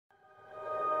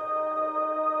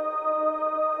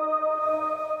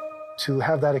to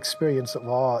have that experience of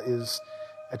awe is,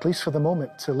 at least for the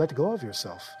moment, to let go of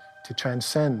yourself, to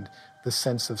transcend the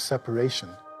sense of separation.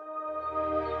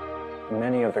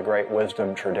 Many of the great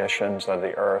wisdom traditions of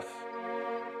the earth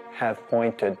have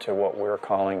pointed to what we're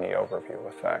calling the overview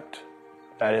effect.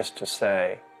 That is to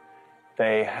say,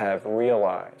 they have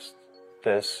realized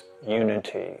this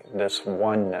unity, this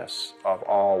oneness of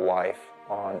all life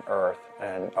on earth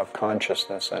and of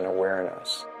consciousness and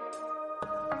awareness.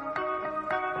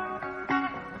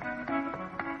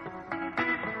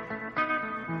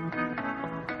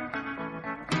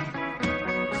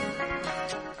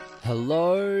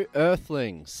 Hello,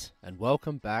 Earthlings, and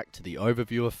welcome back to the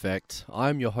Overview Effect.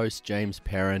 I'm your host, James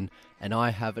Perrin, and I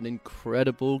have an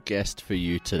incredible guest for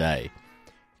you today.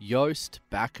 Joost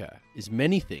Bakker is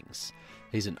many things.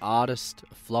 He's an artist,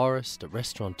 a florist, a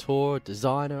restaurateur,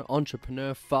 designer,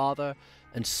 entrepreneur, father,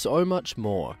 and so much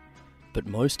more. But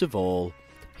most of all,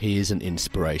 he is an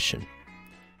inspiration.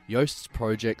 Joost's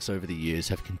projects over the years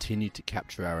have continued to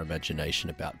capture our imagination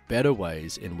about better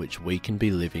ways in which we can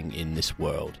be living in this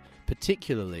world,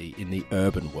 particularly in the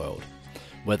urban world.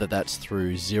 Whether that's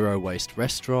through zero-waste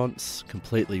restaurants,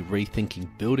 completely rethinking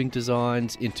building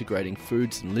designs, integrating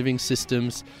foods and living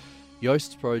systems,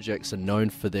 Joost's projects are known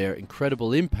for their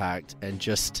incredible impact and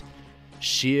just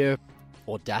sheer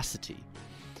audacity.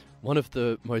 One of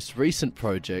the most recent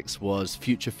projects was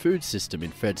Future Food System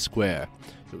in Fed Square.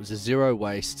 It was a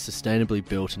zero-waste, sustainably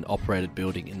built and operated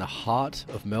building in the heart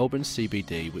of Melbourne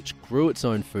CBD, which grew its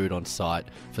own food on site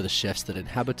for the chefs that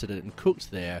inhabited it and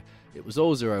cooked there. It was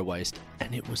all zero waste,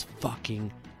 and it was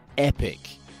fucking epic.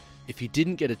 If you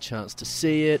didn't get a chance to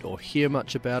see it, or hear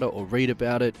much about it, or read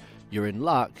about it, you're in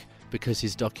luck, because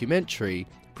his documentary,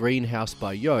 Greenhouse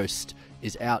by Joost,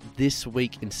 is out this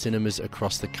week in cinemas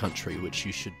across the country, which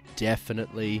you should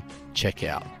definitely check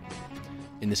out.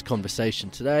 In this conversation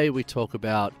today, we talk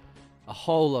about a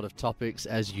whole lot of topics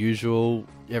as usual,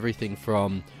 everything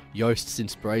from Joost's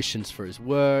inspirations for his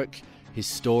work, his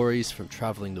stories from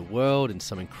travelling the world in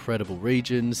some incredible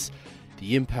regions,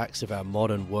 the impacts of our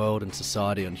modern world and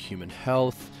society on human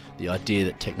health, the idea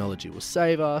that technology will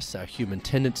save us, our human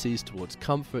tendencies towards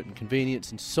comfort and convenience,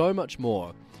 and so much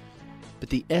more. But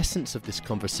the essence of this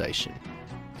conversation,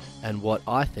 and what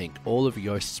I think all of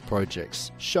Joost's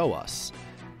projects show us,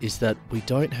 is that we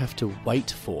don't have to wait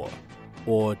for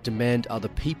or demand other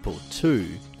people to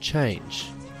change.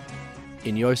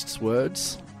 In Joost's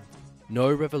words,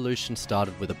 no revolution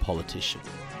started with a politician.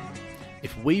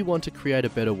 If we want to create a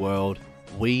better world,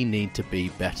 we need to be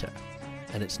better.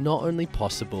 And it's not only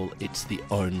possible, it's the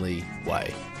only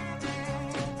way.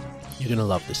 You're going to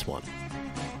love this one.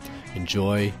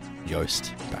 Enjoy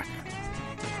Joost Bakker.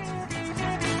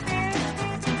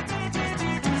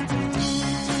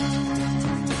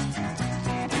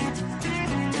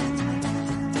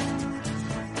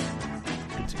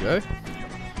 Good to go?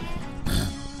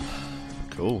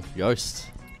 Cool. Joost,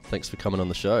 thanks for coming on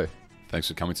the show. Thanks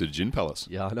for coming to the Gin Palace.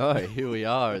 Yeah, I know. Here we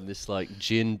are in this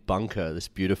gin bunker, this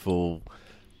beautiful...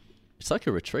 It's like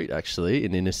a retreat, actually,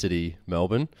 in inner city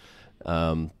Melbourne.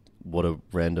 What a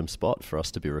random spot for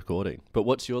us to be recording. But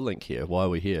what's your link here? Why are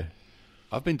we here?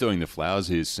 I've been doing the flowers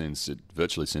here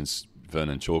virtually since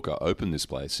Vernon Chalker opened this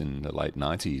place in the late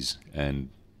 90s. And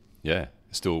yeah,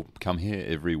 still come here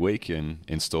every week and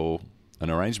install an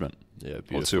arrangement. Yeah,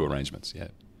 beautiful. Or two arrangements, yeah.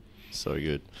 So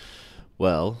good.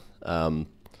 Well,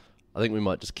 I think we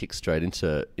might just kick straight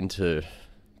into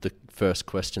the first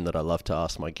question that I love to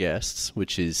ask my guests,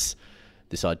 which is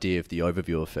this idea of the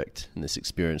overview effect and this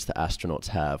experience that astronauts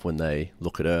have when they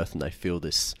look at Earth and they feel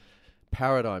this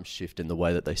paradigm shift in the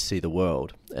way that they see the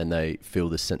world, and they feel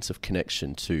this sense of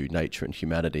connection to nature and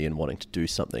humanity and wanting to do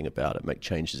something about it, make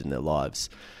changes in their lives.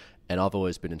 And I've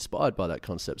always been inspired by that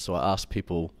concept. So I ask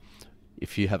people,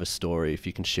 if you have a story, if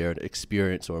you can share an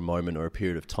experience or a moment or a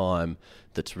period of time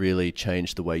that's really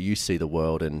changed the way you see the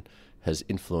world and has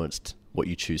influenced what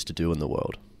you choose to do in the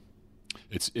world.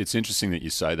 It's interesting that you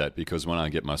say that, because when I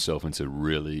get myself into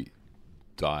really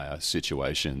dire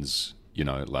situations,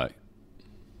 I'll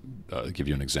give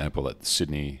you an example at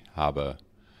Sydney Harbour,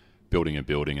 building a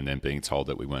building and then being told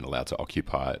that we weren't allowed to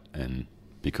occupy it, and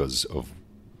because of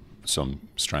some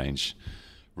strange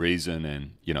reason,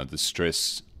 and the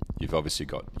stress. You've obviously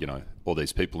got all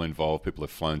these people involved. People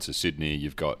have flown to Sydney.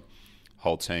 You've got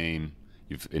whole team.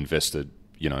 You've invested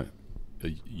a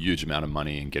huge amount of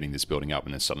money in getting this building up,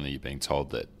 and then suddenly you're being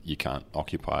told that you can't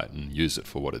occupy it and use it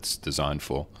for what it's designed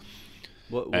for.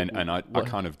 I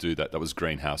kind of do that. That was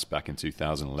Greenhouse back in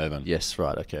 2011. Yes,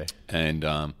 right, okay. And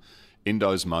in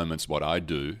those moments, what I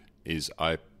do is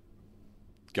I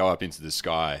go up into the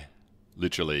sky,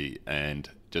 literally, and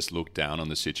just look down on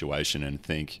the situation and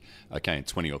think, okay, in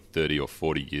 20 or 30 or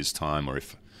 40 years' time, or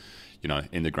if,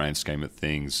 in the grand scheme of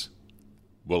things,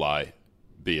 will I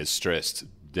be as stressed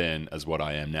then as what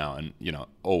I am now? And,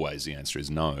 always the answer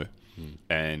is no.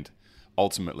 And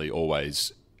ultimately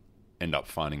always end up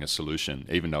finding a solution,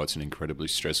 even though it's an incredibly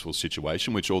stressful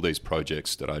situation, which all these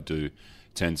projects that I do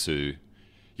tend to,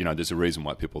 there's a reason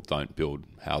why people don't build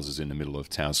houses in the middle of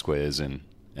town squares and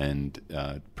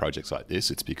projects like this.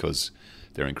 It's because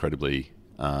they're incredibly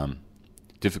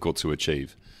difficult to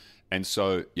achieve. And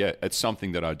so, yeah, it's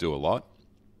something that I do a lot.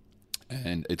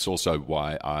 And it's also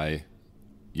why I,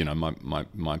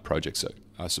 my projects are,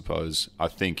 I suppose, I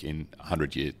think in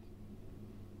 100-year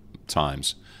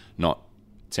times, not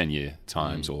 10-year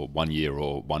times or 1 year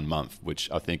or 1 month, which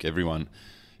I think everyone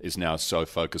is now so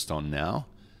focused on now.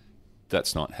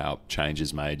 That's not how change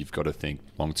is made. You've got to think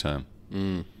long term.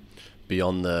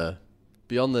 Beyond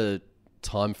the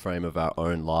time frame of our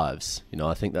own lives.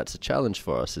 I think that's a challenge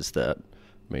for us, is that,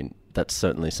 that's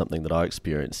certainly something that I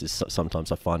experience, is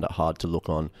sometimes I find it hard to look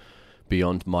on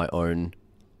beyond my own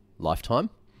lifetime.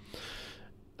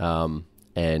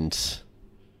 And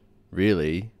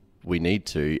really, we need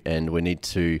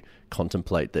to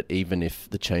contemplate that even if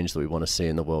the change that we want to see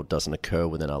in the world doesn't occur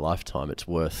within our lifetime, it's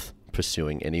worth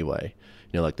pursuing anyway.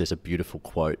 There's a beautiful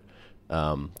quote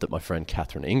that my friend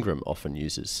Catherine Ingram often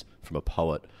uses from a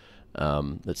poet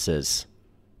that says,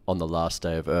 "On the last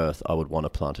day of Earth, I would want to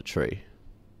plant a tree."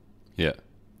 Yeah.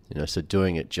 So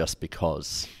doing it just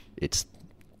because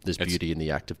there's beauty in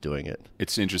the act of doing it.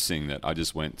 It's interesting that I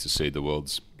just went to see the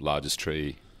world's largest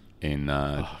tree in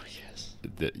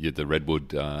the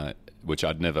redwood, which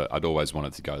I'd always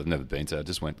wanted to go. I'd never been to. I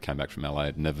just came back from LA.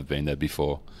 I'd never been there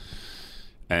before,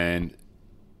 and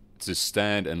to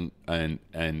stand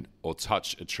and or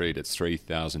touch a tree that's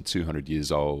 3,200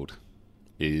 years old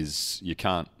you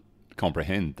can't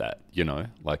comprehend that. It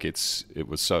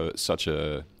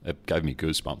gave me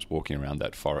goosebumps walking around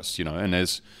that forest. And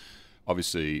there's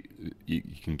obviously you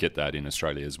can get that in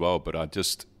Australia as well, but I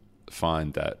just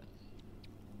find that.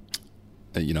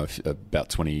 About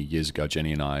 20 years ago,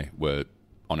 Jenny and I were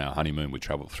on our honeymoon. We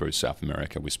traveled through South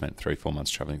America. We spent 3-4 months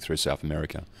traveling through South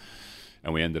America.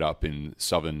 And we ended up in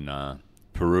southern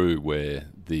Peru, where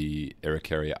the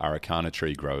Ericaria araucana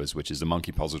tree grows, which is the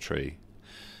monkey puzzle tree.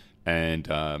 And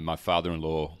my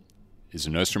father-in-law is a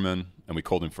nurseryman, and we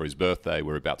called him for his birthday.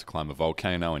 We were about to climb a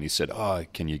volcano, and he said, "Oh,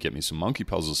 can you get me some monkey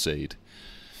puzzle seed?"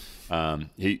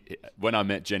 When I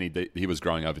met Jenny, he was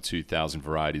growing over 2,000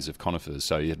 varieties of conifers.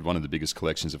 So he had one of the biggest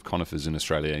collections of conifers in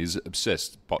Australia. He's an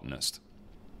obsessed botanist.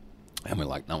 And we're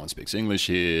like, no one speaks English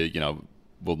here.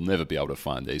 We'll never be able to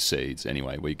find these seeds.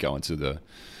 Anyway, we go into the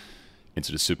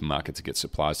supermarket to get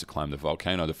supplies to climb the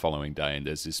volcano the following day. And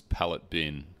there's this pallet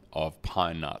bin of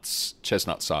pine nuts,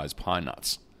 chestnut-sized pine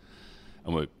nuts.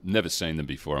 And we've never seen them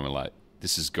before. And we're like,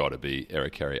 this has got to be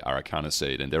Ericaria araucana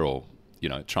seed. And they're all,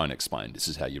 trying to explain, this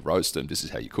is how you roast them, this is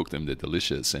how you cook them, they're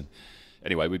delicious. And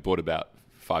anyway, we bought about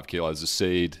 5 kilos of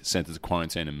seed, sent it to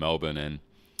quarantine in Melbourne, and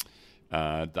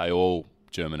they all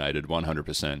germinated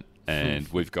 100%. And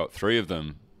we've got 3 of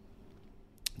them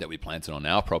that we planted on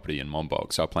our property in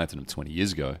Monbog. So I planted them 20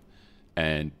 years ago.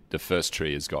 And the first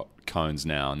tree has got cones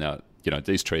now. Now,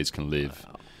 these trees can live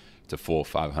to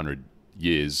 400-500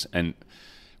 years. And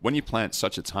when you plant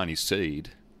such a tiny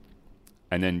seed,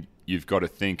 and then you've got to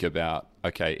think about,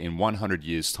 okay, in 100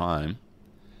 years' time,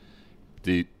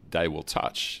 they will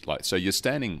touch. So you're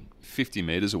standing 50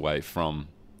 meters away from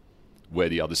where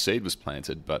the other seed was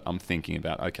planted, but I'm thinking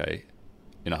about, okay,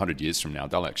 in 100 years from now,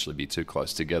 they'll actually be too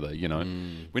close together,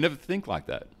 We never think like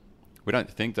that. We don't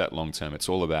think that long term. It's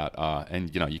all about,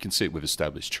 and you can see it with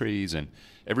established trees, and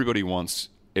everybody wants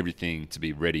everything to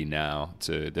be ready now.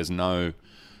 There's no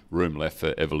room left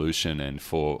for evolution and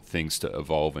for things to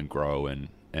evolve and grow and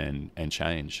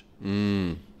change.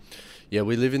 Yeah,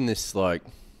 we live in this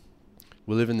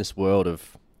world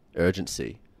of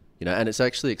urgency, and it's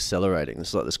actually accelerating.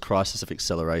 It's like this crisis of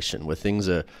acceleration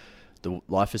where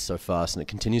life is so fast and it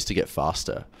continues to get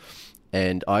faster.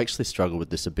 And I actually struggle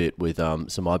with this a bit with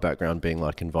so my background being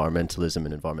like environmentalism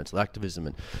and environmental activism,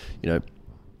 and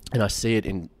and I see it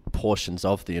in portions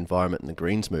of the environment and the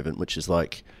Greens movement, which is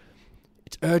like,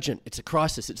 it's urgent, it's a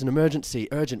crisis, it's an emergency,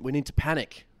 urgent, we need to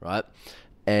panic, right?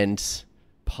 And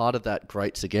part of that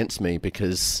grates against me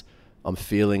because I'm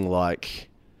feeling like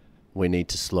we need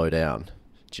to slow down.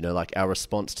 Like our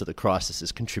response to the crisis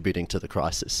is contributing to the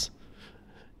crisis.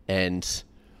 And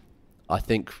I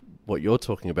think what you're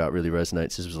talking about really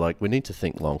resonates is like, we need to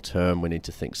think long term, we need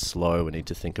to think slow, we need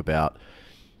to think about,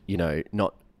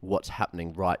 not what's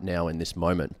happening right now in this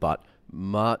moment, but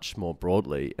much more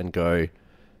broadly, and go,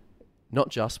 not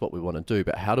just what we want to do,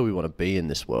 but how do we want to be in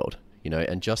this world,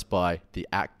 and just by the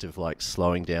act of like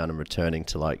slowing down and returning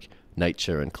to like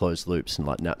nature and closed loops and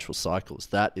like natural cycles,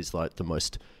 that is like the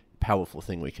most powerful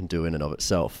thing we can do in and of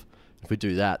itself. If we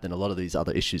do that, then a lot of these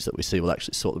other issues that we see will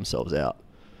actually sort themselves out.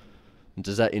 And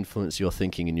does that influence your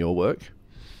thinking in your work?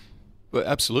 Well,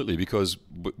 absolutely, because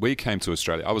we came to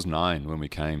Australia. I was 9 when we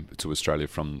came to Australia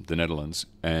from the Netherlands,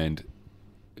 and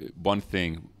one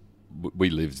thing, we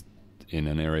lived in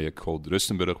an area called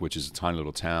Rustenburg, which is a tiny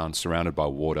little town surrounded by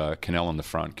water, canal on the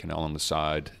front, canal on the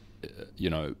side,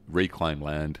 reclaimed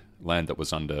land that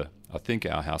was under, I think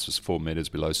our house was 4 meters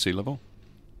below sea level.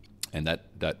 And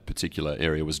that particular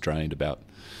area was drained about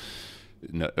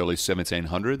in the early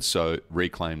 1700s, so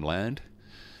reclaimed land.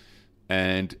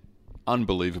 And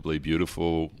unbelievably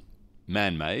beautiful,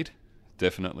 man-made,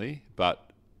 definitely,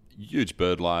 but huge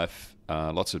bird life,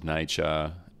 lots of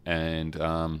nature, and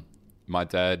my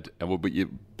dad,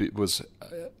 it was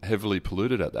heavily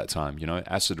polluted at that time,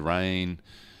 acid rain,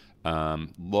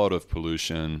 lot of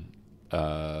pollution,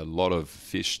 a lot of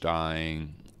fish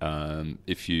dying.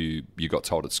 If you got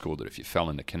told at school that if you fell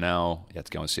in the canal, you had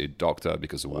to go and see a doctor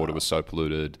because the water was so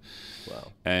polluted.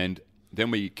 Wow. And then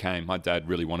my dad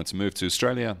really wanted to move to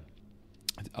Australia,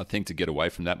 I think, to get away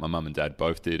from that. My mum and dad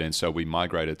both did. And so we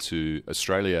migrated to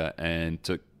Australia, and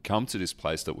to come to this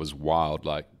place that was wild,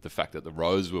 like the fact that the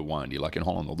roads were windy, like in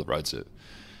Holland, all the roads are,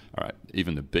 all right,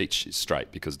 even the beach is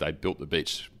straight because they built the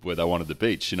beach where they wanted the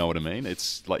beach, you know what I mean?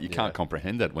 It's like you can't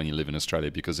comprehend that when you live in Australia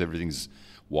because everything's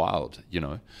wild,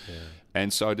 Yeah.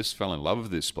 And so I just fell in love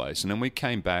with this place. And then we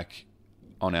came back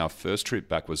on our first trip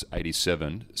back was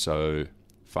 87, so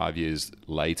 5 years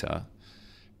later,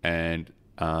 and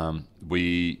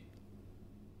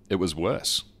it was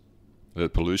worse. The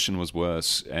pollution was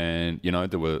worse, and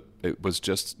it was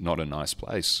just not a nice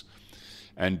place.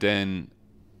 And then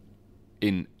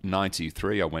in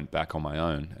 93, I went back on my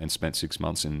own and spent 6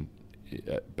 months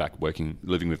back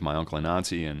living with my uncle and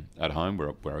auntie, and at home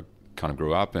where I kind of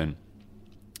grew up, and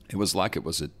it was like it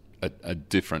was a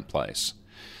different place.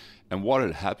 And what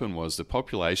had happened was the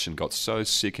population got so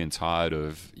sick and tired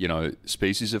of,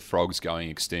 species of frogs going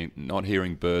extinct, not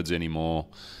hearing birds anymore,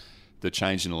 the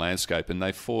change in the landscape, and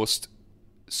they forced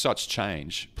such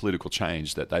change, political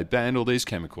change, that they banned all these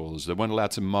chemicals. They weren't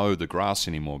allowed to mow the grass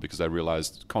anymore because they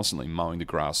realized constantly mowing the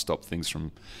grass stopped things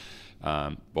from,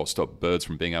 stopped birds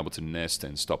from being able to nest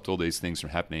and stopped all these things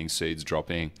from happening, seeds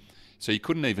dropping. So you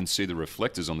couldn't even see the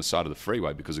reflectors on the side of the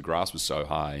freeway because the grass was so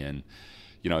high, and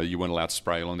you weren't allowed to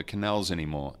spray along the canals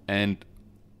anymore. And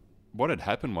what had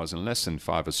happened was, in less than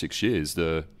 5 or 6 years,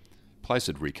 the place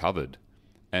had recovered.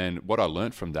 And what I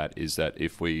learned from that is that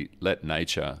if we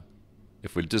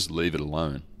just leave it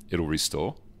alone, it'll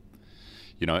restore.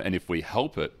 And if we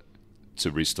help it to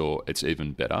restore, it's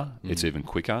even better. It's even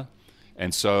quicker.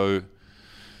 And so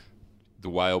the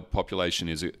whale population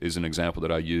is an example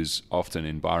that I use often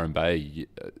in Byron Bay.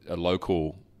 A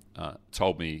local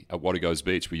told me at Wadigo's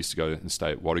Beach, we used to go and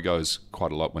stay at Wadigo's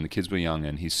quite a lot when the kids were young,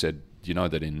 and he said,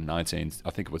 that in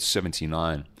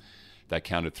 79, they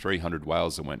counted 300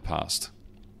 whales that went past.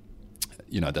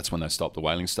 That's when they stopped the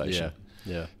whaling station.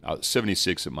 Yeah.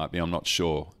 76 it might be, I'm not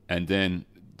sure. And then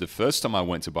the first time I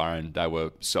went to Byron, they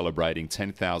were celebrating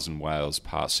 10,000 whales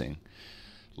passing.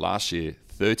 Last year,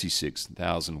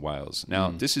 36,000 whales. Now,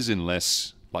 this is in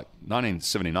less, like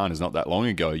 1979 is not that long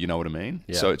ago, you know what I mean?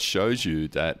 Yeah. So it shows you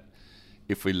that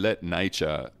if we let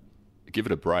nature give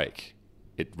it a break,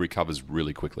 it recovers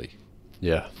really quickly.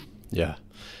 Yeah.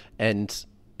 And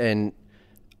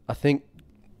I think,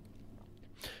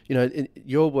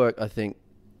 your work, I think,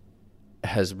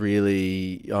 has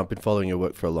really, I've been following your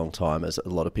work for a long time, as a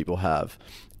lot of people have,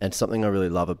 and something I really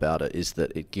love about it is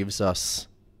that it gives us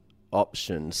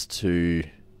options to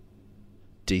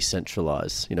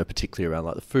decentralize, particularly around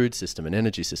like the food system and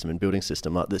energy system and building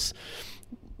system like this.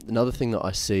 Another thing that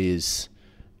I see is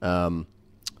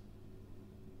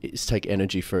take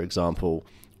energy, for example.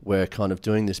 We're kind of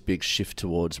doing this big shift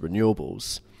towards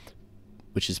renewables,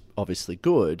 which is obviously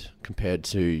good compared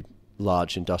to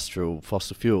large industrial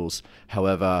fossil fuels.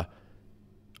 However,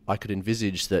 I could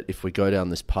envisage that if we go down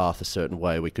this path a certain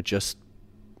way, we could just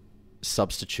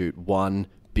substitute one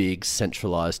big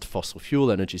centralized fossil fuel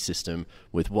energy system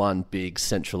with one big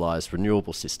centralized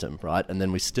renewable system, right? And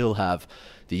then we still have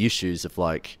the issues of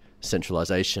like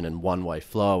centralization and one-way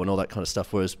flow and all that kind of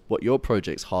stuff. Whereas what your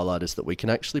projects highlight is that we can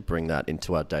actually bring that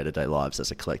into our day-to-day lives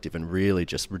as a collective and really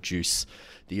just reduce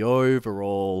the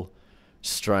overall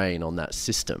strain on that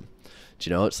system.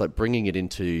 It's like bringing it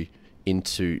into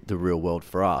the real world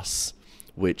for us,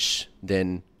 which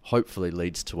then hopefully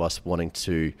leads to us wanting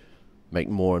to make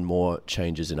more and more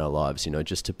changes in our lives, you know,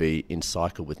 just to be in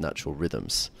cycle with natural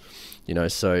rhythms, you know.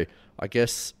 So I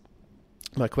guess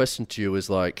my question to you is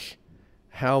like,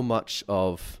 how much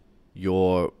of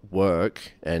your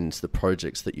work and the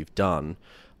projects that you've done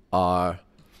are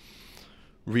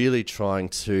really trying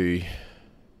to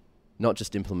not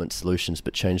just implement solutions,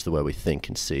 but change the way we think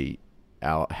and see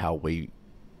how we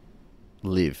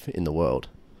live in the world?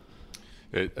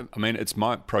 It's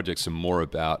my projects are more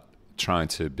about trying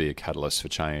to be a catalyst for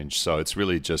change. So it's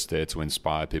really just there to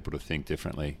inspire people to think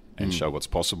differently and show what's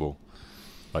possible.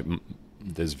 Like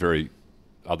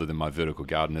other than my vertical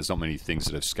garden, there's not many things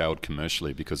that have scaled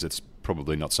commercially because it's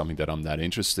probably not something that I'm that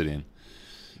interested in.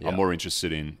 Yeah. I'm more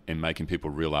interested in making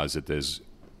people realize that there's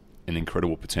an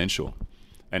incredible potential.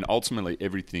 And ultimately,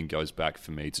 everything goes back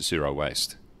for me to zero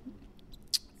waste.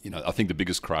 You know, I think the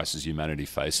biggest crisis humanity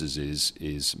faces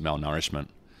is malnourishment.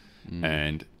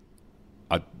 And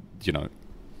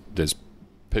there's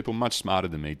people much smarter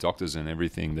than me, doctors and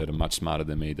everything that are much smarter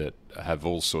than me that have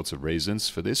all sorts of reasons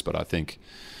for this. But I think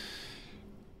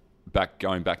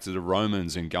going back to the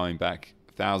Romans and going back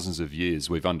thousands of years,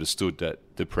 we've understood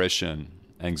that depression,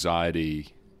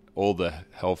 anxiety, all the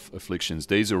health afflictions,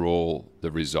 these are all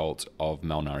the result of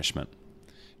malnourishment.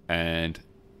 And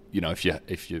you know,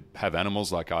 if you have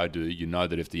animals like I do, you know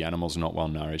that if the animals are not well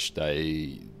nourished,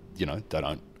 they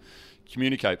don't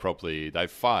communicate properly, they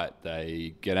fight,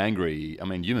 they get angry. I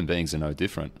mean, human beings are no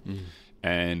different.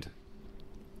 And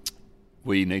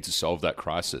we need to solve that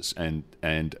crisis. And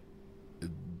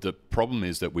the problem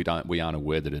is that we aren't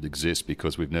aware that it exists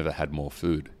because we've never had more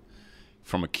food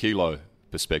from a kilo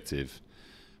perspective.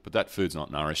 But that food's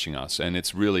not nourishing us. And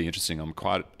it's really interesting. I'm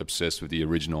quite obsessed with the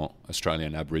original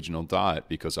Australian Aboriginal diet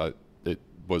because it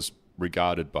was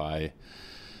regarded by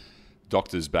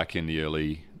doctors back in the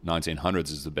early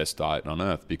 1900s as the best diet on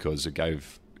earth because it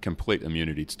gave complete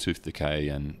immunity to tooth decay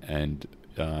and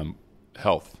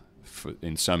health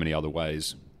in so many other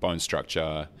ways, bone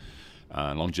structure,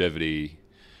 longevity.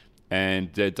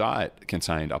 And their diet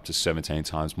contained up to 17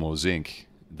 times more zinc.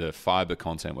 The fiber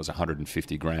content was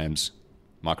 150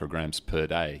 micrograms per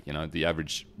day. You know, the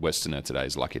average Westerner today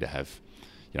is lucky to have,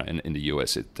 you know, in the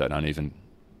US, they don't even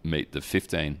meet the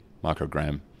 15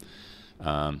 microgram.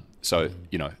 So,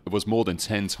 you know, it was more than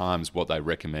 10 times what they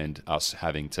recommend us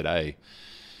having today.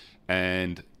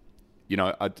 And, you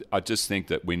know, I just think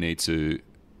that we need to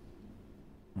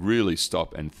really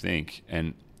stop and think.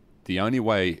 And the only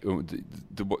way,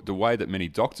 the way that many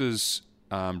doctors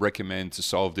recommend to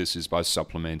solve this is by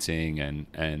supplementing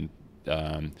and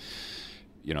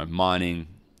you know, mining,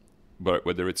 but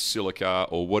whether it's silica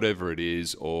or whatever it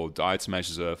is, or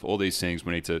diatomaceous earth, all these things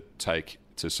we need to take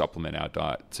to supplement our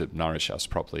diet to nourish us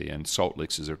properly. And salt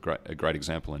licks is a great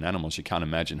example in animals. You can't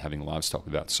imagine having livestock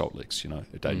without salt licks. You know,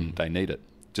 they need it,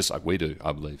 just like we do,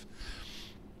 I believe.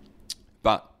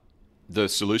 But the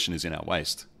solution is in our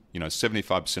waste. You know,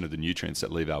 75% of the nutrients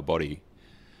that leave our body,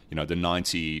 you know, the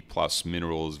 90 plus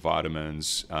minerals,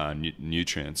 vitamins,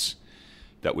 nutrients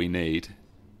that we need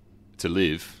to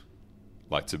live,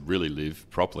 like to really live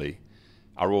properly,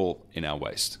 are all in our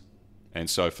waste. And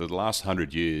so for the last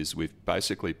 100 years, we've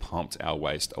basically pumped our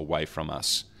waste away from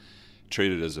us,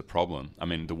 treated it as a problem. I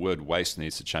mean, the word waste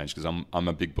needs to change because I'm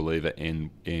a big believer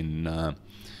in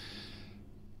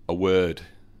a word,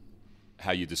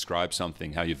 how you describe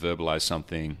something, how you verbalize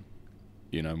something.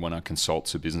 You know, when I consult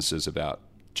to businesses about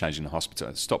changing the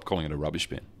hospital, stop calling it a rubbish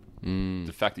bin.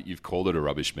 The fact that you've called it a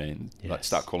rubbish bin, like,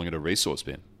 start calling it a resource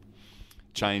bin.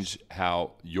 Change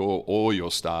how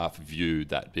your staff view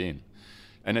that bin.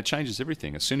 And it changes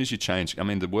everything. As soon as you change, I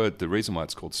mean, the reason why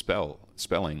it's called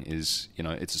spelling is, you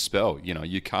know, it's a spell. You know,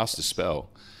 you cast a spell.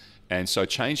 And so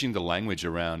changing the language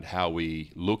around how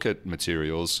we look at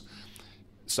materials,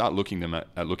 start looking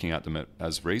at them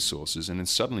as resources, and then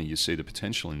suddenly you see the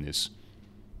potential in this.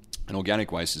 And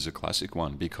organic waste is a classic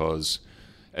one because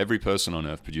every person on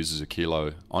Earth produces a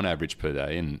kilo on average per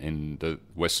day. In the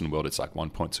Western world, it's like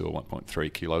 1.2 or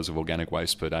 1.3 kilos of organic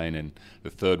waste per day. And in the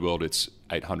third world, it's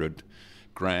 800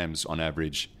 grams on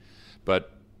average.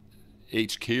 But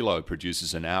each kilo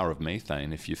produces an hour of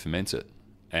methane if you ferment it.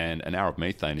 And an hour of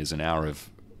methane is an hour of,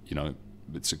 you know,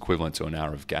 it's equivalent to an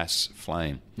hour of gas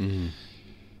flame.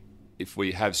 If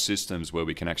we have systems where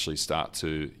we can actually start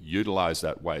to utilize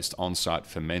that waste on site,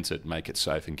 ferment it, make it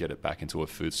safe, and get it back into a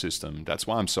food system, that's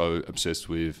why I'm so obsessed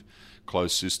with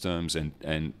closed systems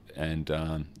and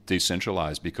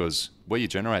decentralized, because where you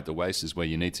generate the waste is where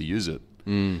you need to use it.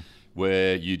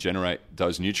 Where you generate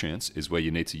those nutrients is where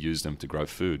you need to use them to grow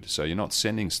food. So you're not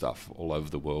sending stuff all over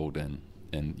the world and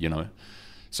you know.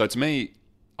 So to me,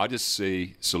 I just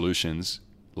see solutions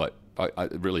like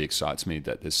it really excites me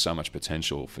that there's so much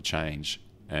potential for change.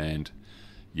 And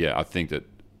yeah, I think that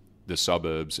the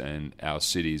suburbs and our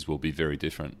cities will be very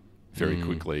different very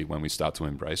quickly when we start to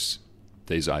embrace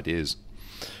these ideas.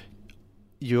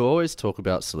 You always talk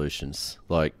about solutions,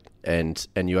 like, and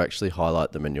you actually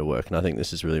highlight them in your work. And I think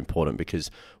this is really important,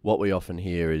 because what we often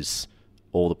hear is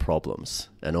all the problems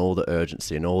and all the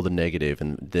urgency and all the negative,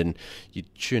 and then you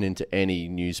tune into any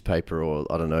newspaper or,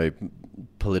 I don't know,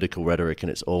 political rhetoric, and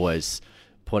it's always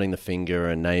pointing the finger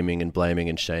and naming and blaming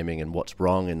and shaming and what's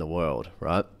wrong in the world,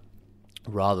 right?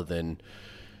 Rather than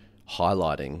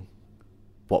highlighting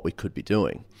what we could be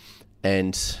doing.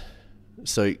 And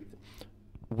so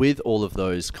with all of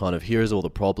those kind of here's all the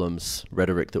problems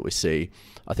rhetoric that we see,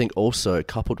 I think also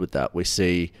coupled with that, we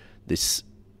see this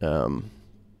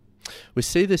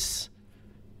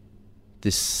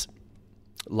this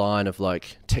line of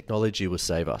like, technology will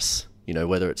save us, you know,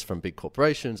 whether it's from big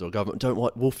corporations or government.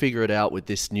 We'll figure it out with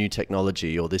this new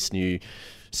technology or this new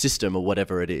system or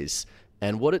whatever it is.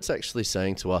 And what it's actually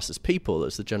saying to us as people,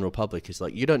 as the general public, is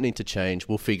like, you don't need to change,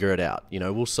 we'll figure it out. You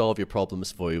know, we'll solve your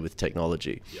problems for you with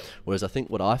technology. Yep. Whereas I think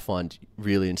what I find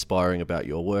really inspiring about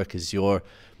your work is you're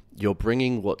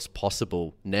bringing what's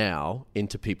possible now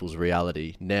into people's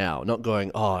reality now, not going,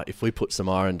 oh, if we put some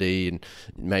R&D and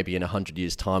maybe in 100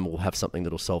 years' time we'll have something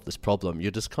that'll solve this problem.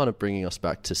 You're just kind of bringing us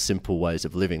back to simple ways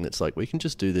of living. That's like, we can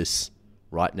just do this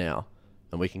right now,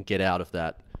 and we can get out of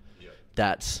that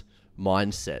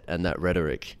mindset and that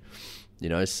rhetoric, you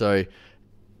know. So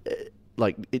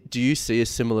like, do you see a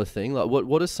similar thing? Like,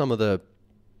 what are some of the,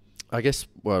 I guess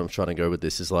where I'm trying to go with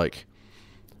this is like,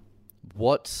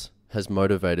 what has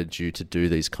motivated you to do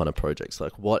these kind of projects?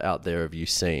 Like, what out there have you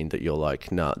seen that you're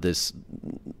like, nah, there's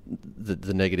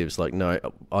the negatives, like, no,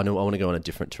 I want to go in a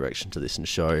different direction to this and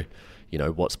show, you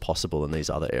know, what's possible in these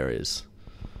other areas?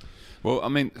 Well, I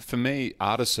mean, for me,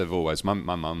 artists have always, my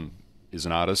mum is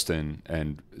an artist,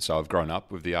 and so I've grown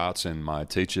up with the arts, and my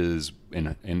teachers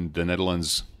in the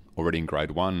Netherlands already in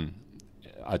grade 1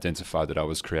 identified that I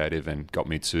was creative and got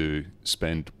me to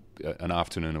spend an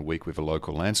afternoon a week with a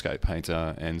local landscape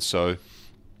painter. And so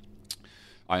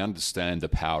I understand the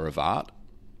power of art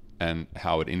and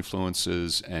how it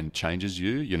influences and changes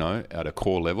you, you know, at a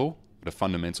core level, at a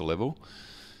fundamental level.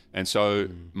 And so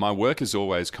my work has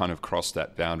always kind of crossed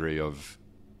that boundary of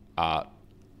art,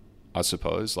 I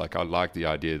suppose. Like, I like the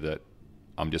idea that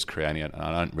I'm just creating it and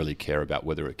I don't really care about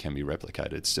whether it can be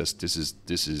replicated. It's just,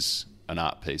 this is an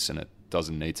art piece, and it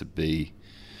doesn't need to be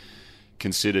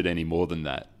considered any more than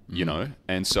that, you know?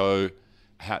 And so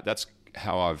that's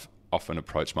how I've often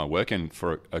approached my work. And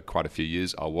for quite a few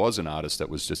years, I was an artist that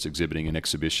was just exhibiting in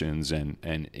exhibitions and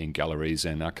in galleries.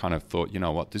 And I kind of thought, you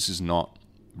know what, this is not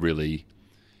really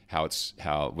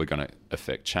how we're going to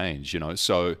affect change, you know?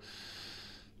 So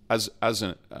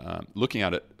looking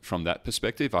at it from that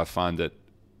perspective, I find that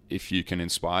if you can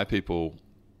inspire people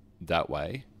that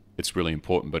way, it's really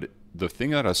important. But the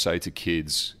thing that I say to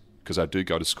kids, because I do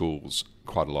go to schools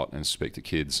quite a lot and speak to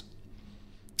kids,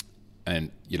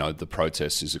 and, you know, the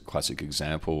protest is a classic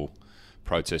example,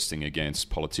 protesting against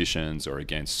politicians or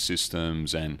against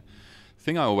systems. And the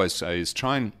thing I always say is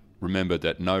try and remember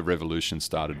that no revolution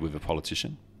started with a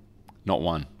politician, not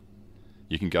one.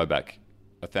 You can go back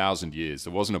 1,000 years.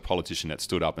 There wasn't a politician that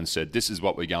stood up and said, this is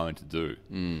what we're going to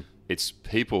do. It's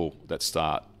people that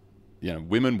start. You know,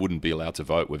 women wouldn't be allowed to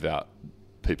vote without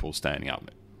people standing up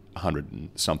 100 and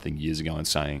something years ago and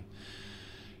saying,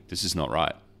 this is not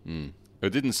right. It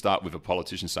didn't start with a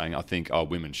politician saying, I think,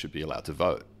 women should be allowed to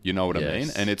vote. You know what I mean?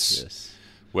 And it's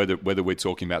whether we're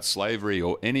talking about slavery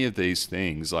or any of these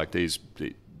things, like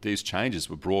these changes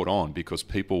were brought on because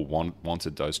people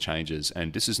wanted those changes,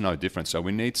 and this is no different. So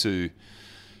we need to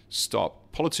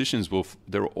stop. Politicians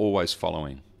they're always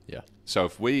following. Yeah. So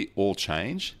if we all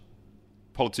change,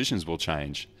 politicians will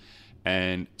change.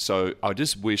 And so I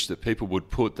just wish that people would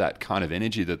put that kind of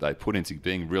energy that they put into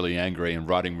being really angry and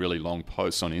writing really long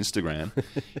posts on Instagram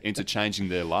into changing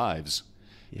their lives.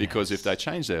 Yes. Because if they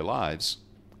change their lives,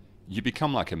 you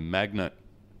become like a magnet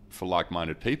for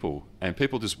like-minded people, and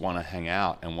people just want to hang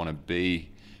out and want to be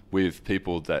with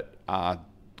people that are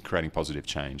creating positive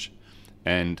change.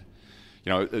 And,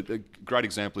 you know, a great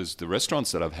example is the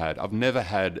restaurants that I've had. I've never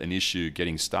had an issue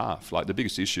getting staff. Like, the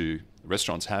biggest issue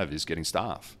restaurants have is getting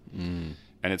staff. And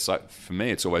it's like, for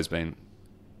me, it's always been,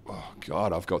 oh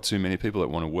God, I've got too many people that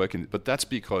want to work in. But that's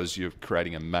because you're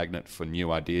creating a magnet for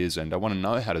new ideas, and I want to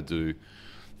know how to do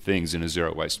things in a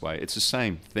zero waste way. It's the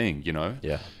same thing, you know?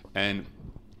 Yeah. And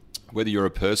whether you're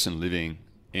a person living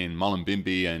in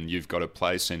Mullumbimby and you've got a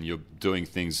place and you're doing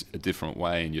things a different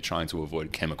way and you're trying to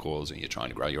avoid chemicals and you're trying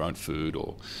to grow your own food,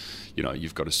 or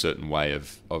you've got a certain way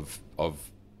of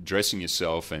dressing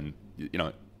yourself, and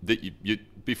that you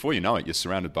before you know it, you're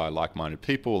surrounded by like-minded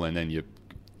people, and then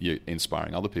you're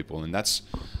inspiring other people, and that's,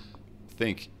 I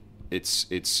think it's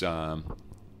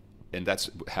and that's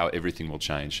how everything will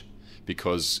change,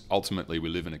 because ultimately we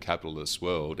live in a capitalist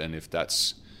world, and if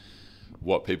that's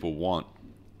what people want,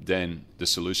 then the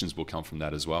solutions will come from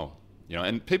that as well.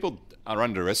 And people are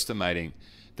underestimating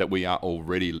that we are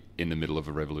already in the middle of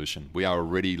a revolution. We are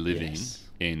already living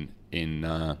in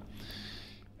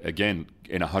again,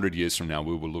 in 100 years from now,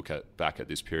 we will look back at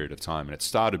this period of time. And it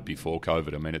started before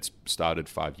COVID. I mean, it started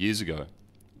 5 years ago.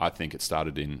 I think it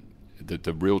started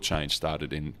the real change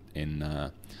started in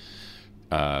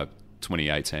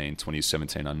 2018,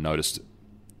 2017. I noticed,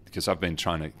 because I've been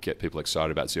trying to get people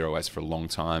excited about zero waste for a long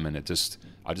time, and I just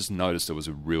noticed there was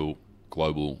a real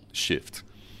global shift.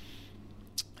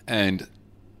 And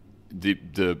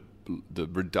the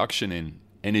reduction in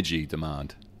energy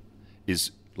demand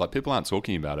is, like, people aren't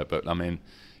talking about it, but I mean,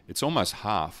 it's almost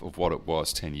half of what it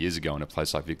was 10 years ago in a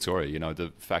place like Victoria.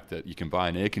 The fact that you can buy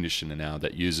an air conditioner now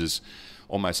that uses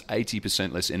almost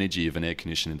 80% less energy of an air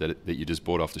conditioner that you just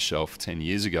bought off the shelf 10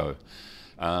 years ago.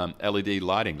 LED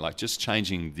lighting, like just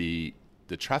changing the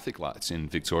traffic lights in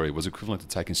Victoria was equivalent to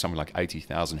taking something like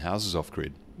 80,000 houses off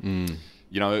grid.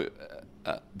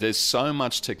 There's so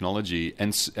much technology,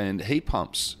 and heat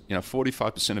pumps,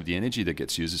 45% of the energy that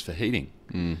gets used is for heating.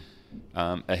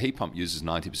 A heat pump uses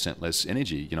 90% less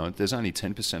energy. There's only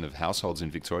 10% of households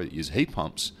in Victoria that use heat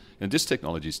pumps, and this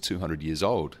technology is 200 years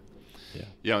old.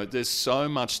 There's so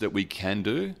much that we can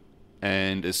do,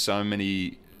 and there's so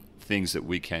many things that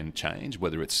we can change,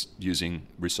 whether it's using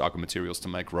recycled materials to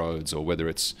make roads, or whether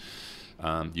it's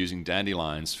using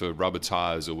dandelions for rubber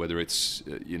tires, or whether it's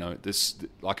this.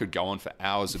 I could go on for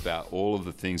hours about all of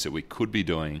the things that we could be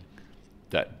doing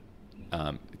that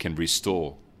can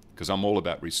restore, because I'm all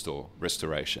about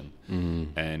restoration,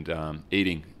 and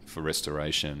eating for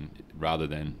restoration rather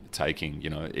than taking,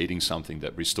 eating something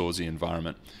that restores the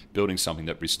environment, building something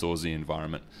that restores the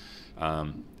environment,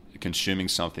 consuming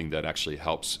something that actually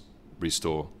helps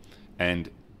restore. And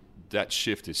that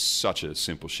shift is such a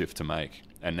simple shift to make.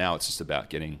 And now it's just about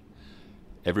getting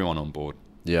everyone on board.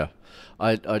 Yeah.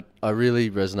 I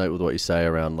really resonate with what you say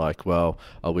around, like, well,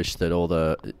 I wish that all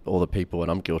the people,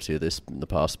 and I'm guilty of this in the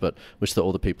past, but wish that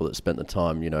all the people that spent the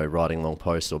time, writing long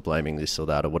posts or blaming this or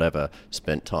that or whatever,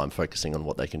 spent time focusing on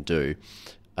what they can do.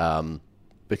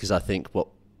 Because I think what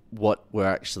we're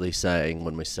actually saying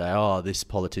when we say, oh, this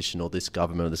politician or this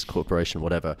government or this corporation,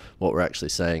 whatever, what we're actually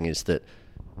saying is that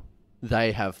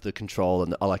they have the control,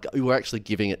 and we're actually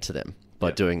giving it to them by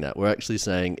doing that. We're actually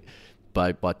saying,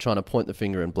 by trying to point the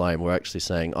finger and blame, we're actually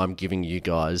saying, I'm giving you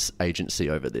guys agency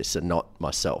over this and not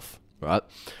myself, right?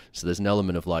 So there's an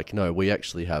element of like, no, we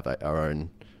actually have our own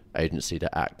agency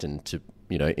to act and to,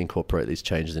 incorporate these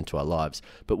changes into our lives.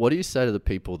 But what do you say to the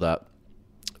people that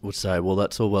would say, well,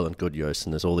 that's all well and good, Joost,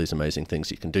 and there's all these amazing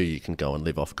things you can do. You can go and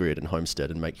live off grid and homestead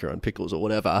and make your own pickles or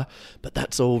whatever, but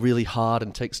that's all really hard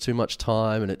and takes too much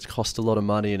time and it costs a lot of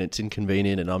money and it's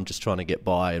inconvenient, and I'm just trying to get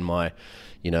by in my,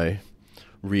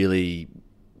 really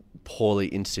poorly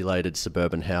insulated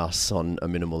suburban house on a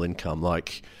minimal income.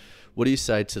 Like, what do you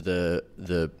say to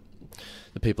the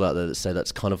people out there that say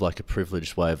that's kind of like a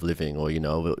privileged way of living, or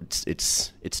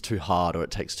it's too hard, or it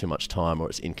takes too much time, or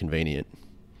it's inconvenient?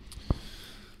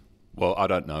 Well, I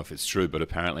don't know if it's true, but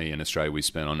apparently in Australia we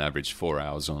spend on average 4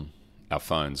 hours on our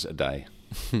phones a day.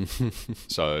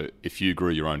 So if you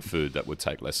grew your own food, that would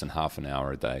take less than half an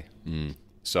hour a day.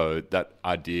 So that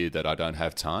idea that I don't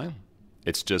have time,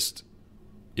 it's just,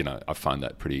 I find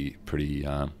that pretty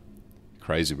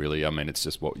crazy, really. I mean, it's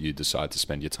just what you decide to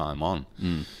spend your time on.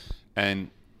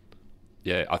 And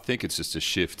yeah, I think it's just a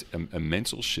shift, a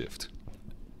mental shift.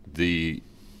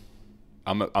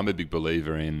 I'm a big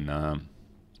believer in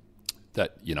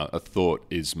that, a thought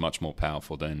is much more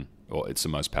powerful or it's the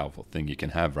most powerful thing you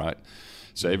can have, right?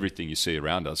 So everything you see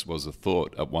around us was a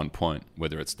thought at one point,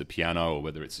 whether it's the piano or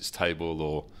whether it's this table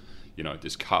or,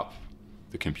 this cup,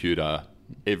 the computer.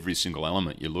 Every single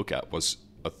element you look at was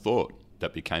a thought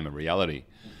that became a reality.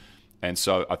 And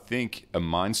so I think a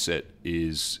mindset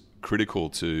is critical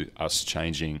to us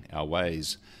changing our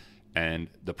ways. And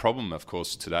the problem, of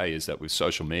course, today is that with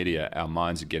social media, our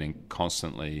minds are getting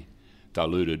constantly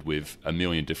diluted with a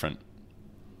million different,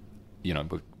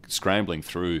 we're scrambling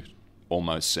through,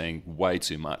 almost seeing way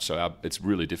too much. So it's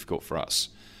really difficult for us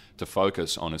to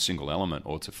focus on a single element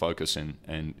or to focus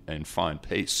and find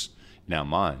peace in our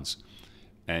minds.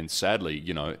 And sadly,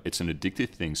 you know, it's an addictive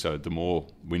thing. So the more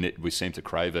we seem to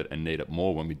crave it and need it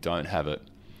more when we don't have it.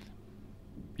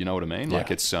 You know what I mean? Yeah.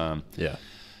 Like it's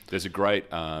There's a great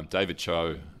David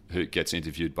Cho who gets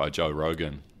interviewed by Joe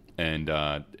Rogan, and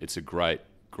it's a great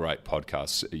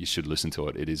podcast. You should listen to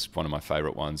it. It is one of my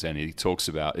favorite ones, and he talks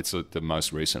about the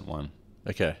most recent one.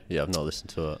 Okay, yeah, I've not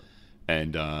listened to it.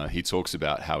 And he talks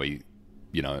about how he,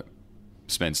 you know,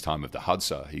 spends time with the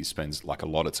Hudson. He spends like a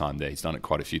lot of time there. He's done it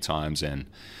quite a few times, and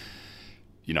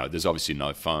you know, there's obviously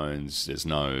no phones, there's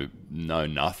no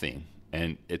nothing,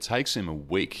 and it takes him a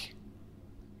week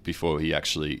before he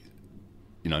actually,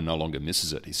 you know, no longer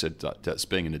misses it. He said that's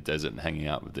being in the desert and hanging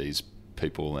out with these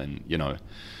people, and you know,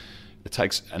 it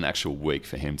takes an actual week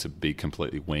for him to be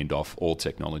completely weaned off all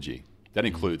technology. That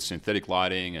includes synthetic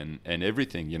lighting and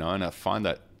everything, you know, and I find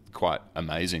that quite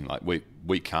amazing. Like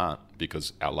we can't,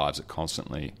 because our lives are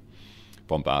constantly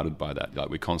bombarded by that.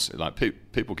 Like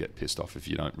people get pissed off if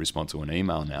you don't respond to an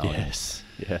email now. Yes.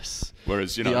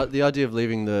 Whereas, you know, the idea of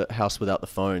leaving the house without the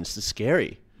phones is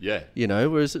scary. Yeah. You know,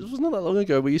 whereas it was not that long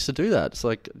ago we used to do that. It's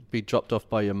like be dropped off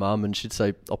by your mum and she'd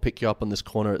say, I'll pick you up on this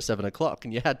corner at 7 o'clock,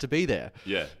 and you had to be there.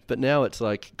 Yeah. But now it's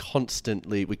like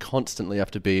we constantly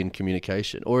have to be in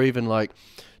communication. Or even like,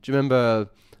 do you remember...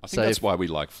 I think that's why we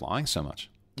like flying so much.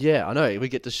 Yeah, I know. We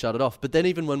get to shut it off. But then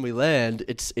even when we land,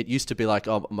 it used to be like,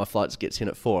 oh, my flight gets in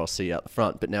at 4, I'll see you out the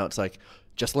front. But now it's like,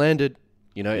 just landed,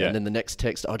 you know, and then the next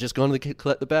text, I'll just go to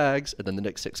collect the bags. And then the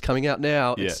next text coming out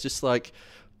now. Yeah. It's just like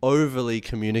overly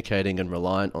communicating and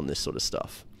reliant on this sort of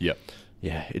stuff. Yep.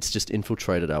 Yeah, it's just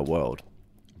infiltrated our world.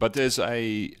 But there's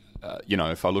you know,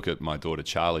 if I look at my daughter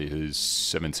Charlie, who's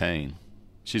 17,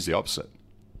 she's the opposite.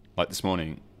 Like this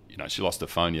morning, you know, she lost her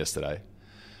phone yesterday.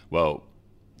 Well,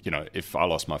 you know, if I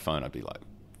lost my phone, I'd be like,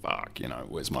 fuck, you know,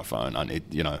 where's my phone? I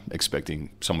need, you know,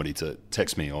 expecting somebody to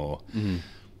text me, or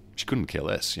she couldn't care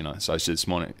less, you know. So she said this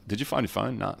morning, did you find your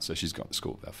phone? No. So she's got to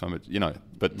school without phone, but, you know,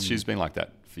 she's been like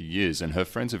that for years, and her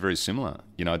friends are very similar.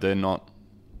 You know, they're not,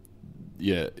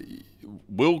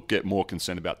 we'll get more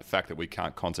concerned about the fact that we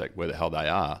can't contact where the hell they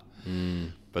are.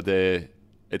 But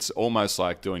it's almost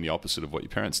like doing the opposite of what your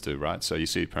parents do, right? So you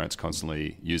see your parents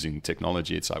constantly using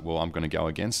technology. It's like, well, I'm going to go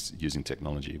against using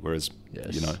technology. Whereas,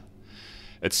 you know,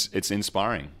 it's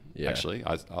inspiring, actually.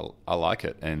 I like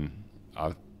it. And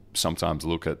I sometimes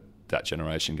look at that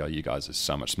generation and go, you guys are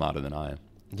so much smarter than I am.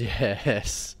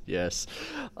 Yes.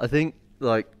 I think,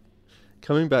 like,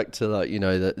 coming back to, like, you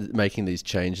know, making these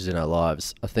changes in our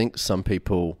lives, I think some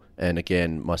people, and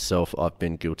again, myself, I've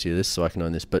been guilty of this, so I can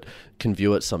own this, but can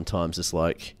view it sometimes as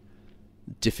like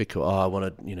difficult. Oh, I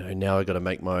want to, you know, now I got to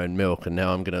make my own milk, and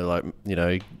now I'm going to, like, you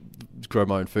know, grow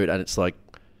my own food, and it's like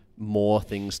more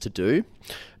things to do.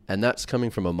 And that's coming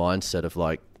from a mindset of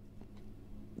like,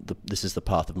 this is the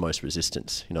path of most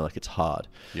resistance, you know, like it's hard.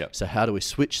 Yep. So how do we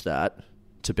switch that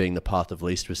to being the path of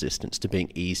least resistance, to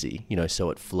being easy, you know, so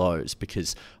it flows?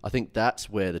 Because I think that's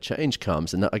where the change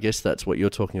comes. And I guess that's what you're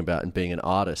talking about in being an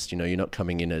artist. You know, you're not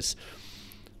coming in as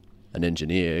an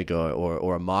engineer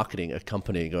or a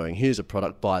company going, here's a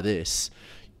product, buy this.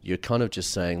 You're kind of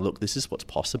just saying, look, this is what's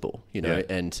possible, you know,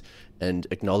 and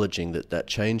acknowledging that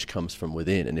change comes from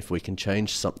within. And if we can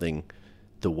change something,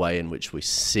 the way in which we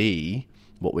see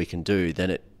what we can do, then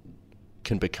it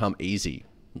can become easy.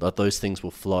 Like those things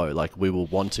will flow. Like we will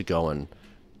want to go and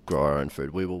grow our own food.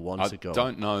 We will want to go. I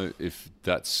don't know if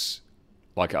that's,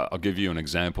 like, I'll give you an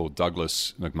example.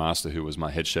 Douglas McMaster, who was my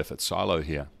head chef at Silo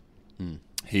here,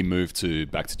 he moved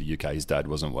back to the UK. His dad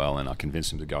wasn't well, and I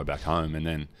convinced him to go back home. And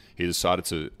then he decided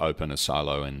to open a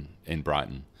Silo in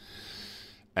Brighton.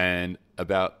 And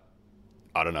about,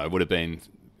 I don't know, it would have been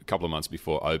a couple of months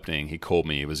before opening, he called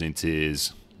me. He was in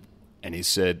tears, and he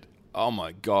said, oh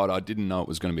my God, I didn't know it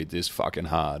was going to be this fucking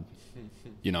hard.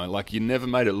 You know, like, you never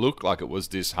made it look like it was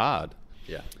this hard.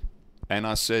 Yeah. And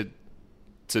I said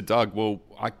to Doug, well,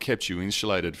 I kept you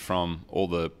insulated from all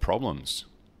the problems,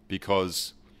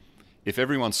 because if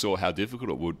everyone saw how difficult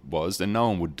it was, then no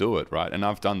one would do it, right? And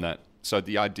I've done that. So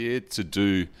the idea to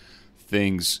do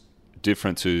things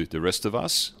different to the rest of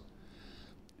us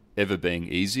ever being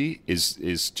easy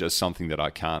is just something that I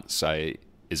can't say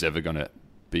is ever going to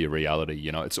be a reality.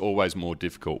 You know, it's always more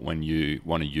difficult when you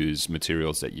want to use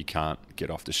materials that you can't get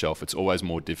off the shelf. It's always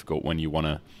more difficult when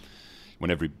you're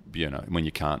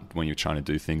trying to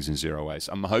do things in zero waste.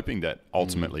 I'm hoping that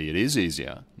ultimately it is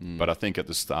easier, but I think at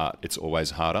the start it's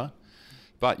always harder.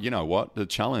 But you know what? The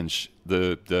challenge,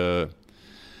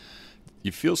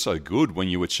 you feel so good when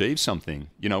you achieve something.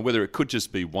 You know, whether it could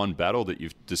just be one battle that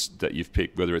you've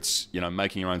picked, whether it's, you know,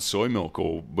 making your own soy milk,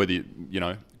 or whether you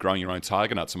know, growing your own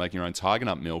tiger nuts or making your own tiger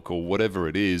nut milk, or whatever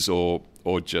it is, or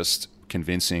just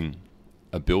convincing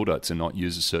a builder to not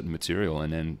use a certain material,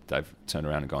 and then they've turned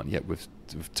around and gone, yeah, we've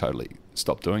totally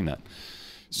stopped doing that.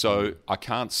 So I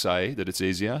can't say that it's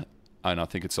easier, and I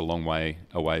think it's a long way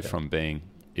away from being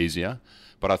easier.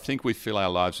 But I think we fill our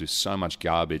lives with so much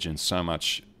garbage and so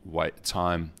much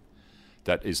time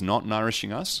that is not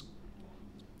nourishing us.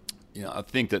 I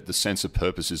think that the sense of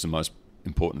purpose is the most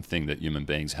important thing that human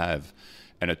beings have.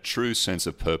 And a true sense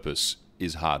of purpose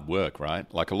is hard work,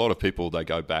 right? Like a lot of people, they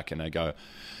go back and they go,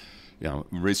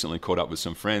 recently caught up with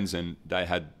some friends and they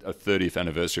had a 30th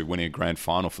anniversary of winning a grand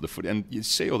final for the footy. And you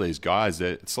see all these guys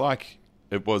that it's like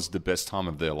it was the best time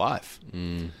of their life.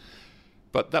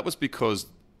 But that was because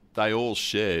they all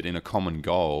shared in a common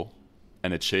goal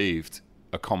and achieved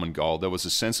a common goal. There was a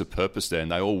sense of purpose there,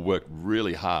 and they all worked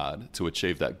really hard to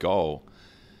achieve that goal.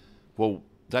 Well,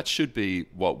 that should be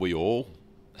what we all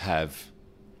have,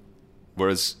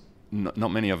 whereas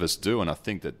not many of us do. And I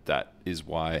think that is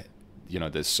why,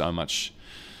 there's so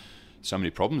many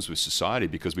problems with society,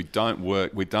 because we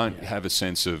don't have a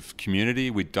sense of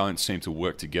community. We don't seem to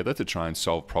work together to try and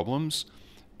solve problems,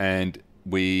 and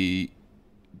we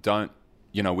don't.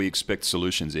 We expect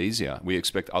solutions easier. We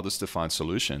expect others to find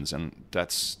solutions. And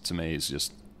that's, to me, is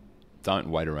just don't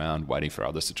wait around waiting for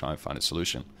others to try and find a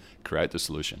solution. Create the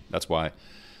solution. That's why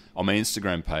on my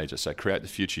Instagram page, I say, create the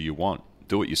future you want.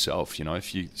 Do it yourself.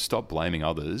 If you stop blaming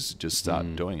others, just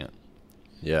start doing it.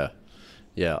 Yeah.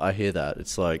 Yeah, I hear that.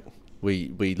 It's like we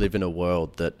live in a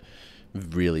world that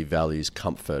really values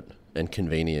comfort and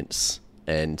convenience.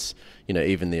 And,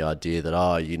 even the idea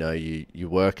that, you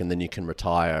work and then you can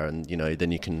retire and, then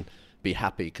you can be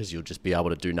happy because you'll just be able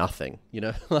to do nothing,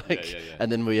 And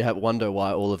then we wonder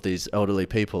why all of these elderly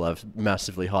people have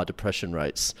massively high depression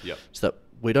rates. Yep. So that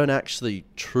we don't actually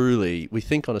we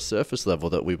think on a surface level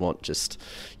that we want just,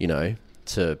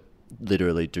 to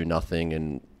literally do nothing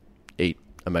and eat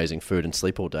amazing food and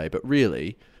sleep all day. But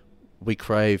really, we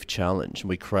crave challenge.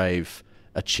 We crave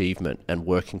achievement and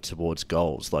working towards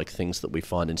goals, like things that we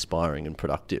find inspiring and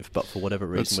productive. But for whatever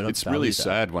reason, we don't it's value really that.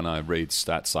 sad when I read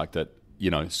stats like that.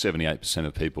 78%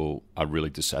 of people are really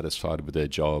dissatisfied with their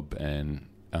job. And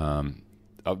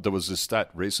there was a stat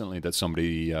recently that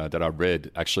somebody that I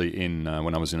read actually in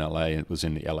when I was in LA. It was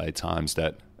in the LA Times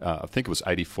that I think it was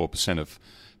 84% of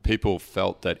people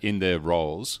felt that in their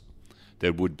roles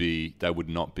they would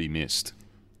not be missed.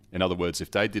 In other words,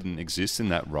 if they didn't exist in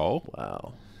that role,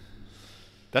 wow.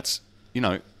 That's,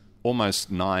 almost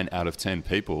 9 out of 10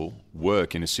 people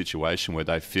work in a situation where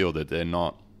they feel that they're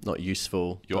not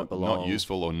useful, not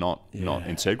useful or not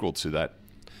integral to that.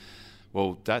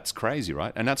 Well, that's crazy,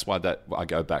 right? And that's why I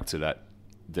go back to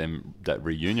that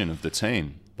reunion of the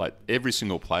team. Like every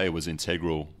single player was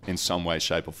integral in some way,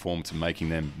 shape or form to making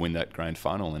them win that grand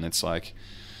final. And it's like,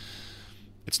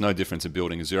 it's no different to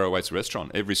building a zero-waste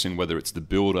restaurant. Whether it's the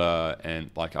builder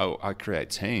and I create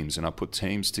teams and I put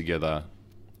teams together.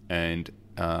 And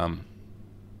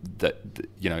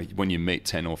when you meet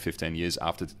 10 or 15 years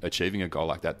after achieving a goal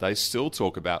like that, they still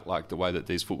talk about like the way that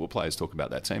these football players talk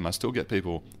about that team. I still get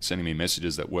people sending me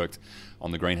messages that worked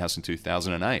on the greenhouse in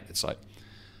 2008. It's like,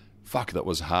 fuck, that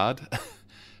was hard,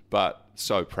 but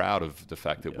so proud of the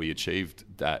fact that we achieved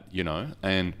that,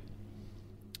 and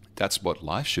that's what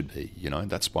life should be,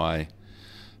 That's why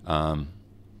I'm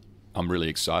really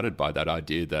excited by that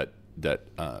idea that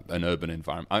an urban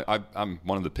environment. I'm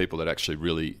one of the people that actually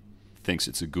really thinks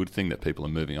it's a good thing that people are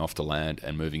moving off the land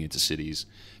and moving into cities,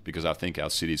 because I think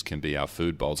our cities can be our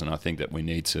food bowls, and I think that we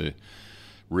need to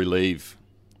relieve.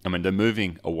 They're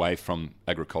moving away from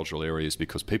agricultural areas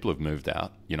because people have moved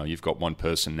out. You've got one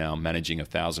person now managing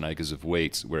 1,000 acres of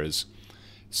wheat, whereas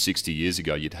 60 years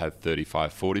ago you'd have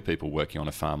 35, 40 people working on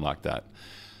a farm like that.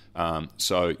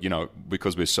 So,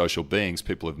 because we're social beings,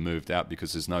 people have moved out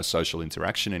because there's no social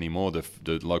interaction anymore.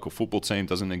 The local football team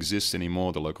doesn't exist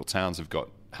anymore. The local towns have got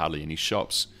hardly any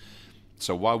shops.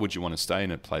 So why would you want to stay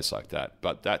in a place like that?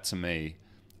 But that, to me,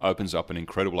 opens up an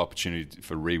incredible opportunity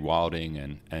for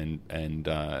rewilding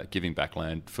and giving back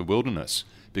land for wilderness,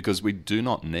 because we do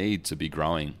not need to be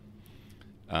growing,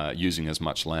 using as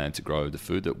much land to grow the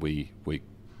food that we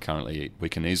currently eat. We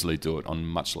can easily do it on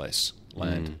much less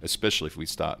land, especially if we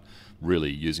start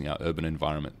really using our urban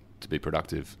environment to be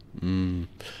productive.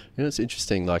 It's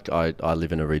interesting. Like I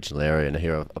live in a regional area, and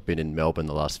here I've been in Melbourne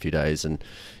the last few days, and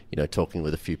talking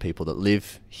with a few people that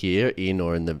live here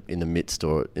in the midst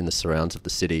or in the surrounds of the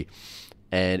city,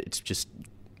 and it's just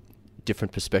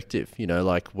different perspective.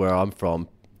 Like where I'm from,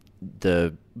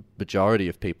 the majority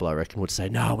of people, I reckon, would say,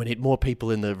 no, we need more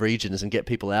people in the regions and get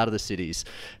people out of the cities.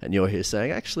 And you're here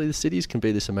saying, actually, the cities can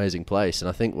be this amazing place. And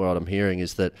I think what I'm hearing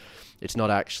is that it's not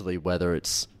actually whether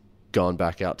it's gone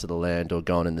back out to the land or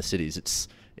gone in the cities. It's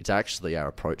It's actually our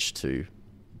approach to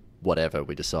whatever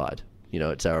we decide. You know,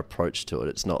 it's our approach to it.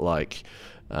 It's not like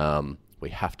we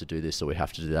have to do this or we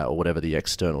have to do that or whatever the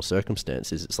external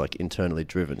circumstance is. It's like internally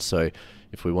driven. So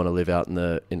if we want to live out in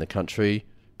the country,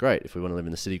 great. If we want to live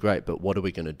in the city, great. But what are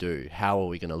we going to do? How are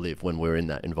we going to live when we're in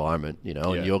that environment? You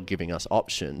know, and you're giving us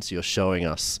options. You're showing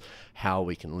us how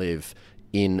we can live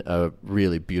in a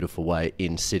really beautiful way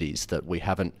in cities that we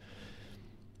haven't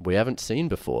seen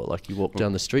before. Like you walk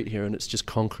down the street here and it's just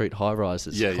concrete high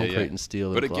rises, concrete and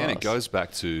steel. But and again, glass. it goes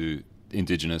back to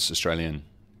Indigenous Australian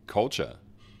culture.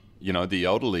 You know, the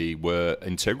elderly were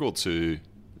integral to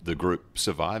the group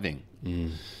surviving.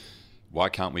 Why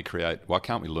can't we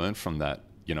learn from that?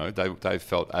 You know, they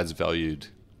felt as valued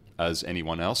as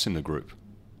anyone else in the group,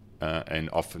 and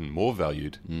often more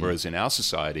valued. Whereas in our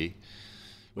society,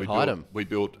 we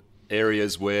built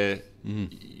areas where,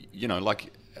 you know,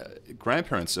 like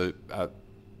grandparents are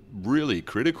really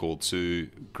critical to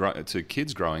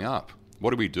kids growing up.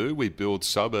 What do? We build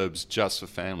suburbs just for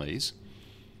families.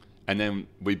 And then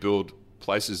we build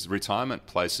places, retirement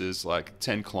places, like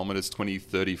 10 kilometers, 20,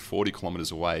 30, 40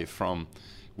 kilometers away from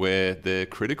where they're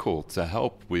critical to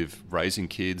help with raising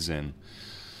kids. And,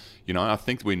 you know, I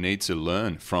think we need to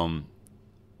learn from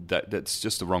that. That's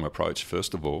just the wrong approach,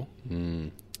 first of all.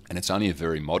 And it's only a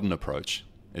very modern approach.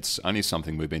 It's only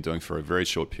something we've been doing for a very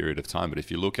short period of time. But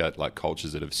if you look at like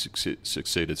cultures that have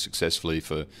succeeded successfully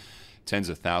for tens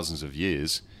of thousands of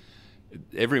years,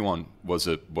 everyone was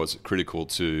critical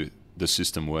to the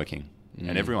system working,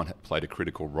 and everyone played a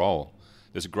critical role.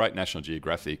 There's a great National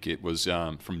Geographic. It was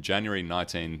from January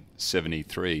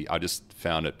 1973. I just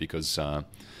found it because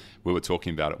we were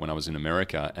talking about it when I was in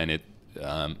America, and it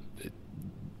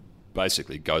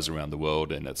basically goes around the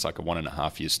world, and it's like a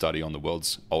 1.5 year study on the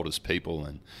world's oldest people,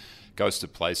 and goes to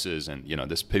places, and you know,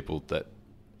 there's people that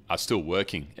are still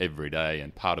working every day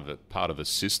and part of a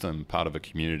system, part of a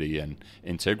community, and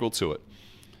integral to it.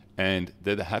 And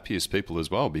they're the happiest people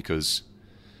as well because,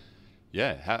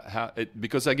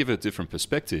 because they give a different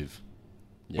perspective.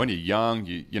 Yeah. When you're young,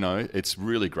 you know, it's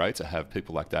really great to have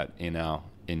people like that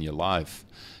in your life,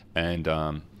 and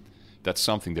that's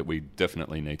something that we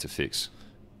definitely need to fix.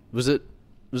 Was it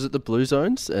the Blue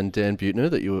Zones and Dan Buettner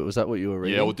was that what you were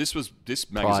reading? Yeah, well, this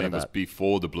magazine was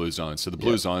before the Blue Zones. So the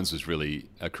Blue Zones was really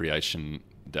a creation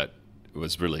that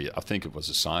was really, I think it was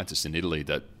a scientist in Italy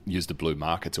that used the blue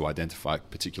marker to identify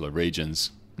particular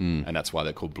regions, and that's why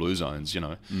they're called Blue Zones, you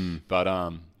know.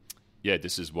 But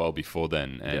this is well before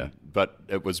then. But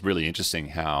it was really interesting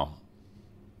how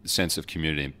the sense of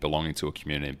community and belonging to a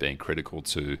community and being critical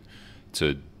to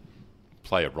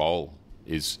play a role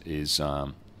is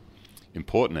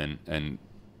important. And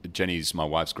Jenny's, my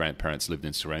wife's grandparents, lived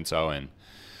in Sorrento and,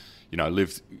 you know,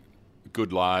 lived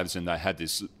good lives, and they had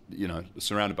this, you know,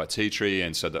 surrounded by tea tree,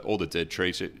 and so that all the dead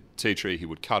tea tree he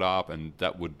would cut up, and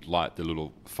that would light the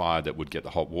little fire that would get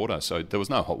the hot water. So there was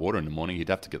no hot water in the morning. He'd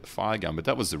have to get the fire going, but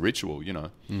that was the ritual, you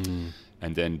know.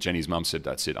 And then Jenny's mum said,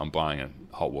 "That's it, I'm buying a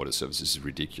hot water service. This is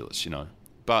ridiculous," you know.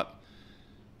 But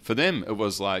for them, it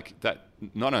was like that.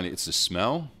 Not only it's the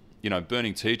smell, you know,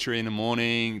 burning tea tree in the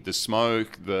morning, the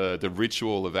smoke, the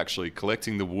ritual of actually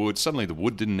collecting the wood. Suddenly the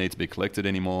wood didn't need to be collected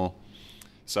anymore.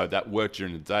 So that work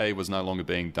during the day was no longer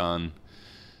being done.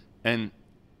 And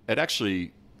it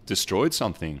actually destroyed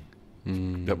something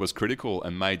that was critical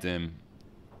and made them,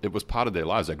 it was part of their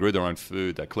lives. They grew their own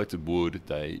food, they collected wood,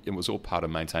 it was all part of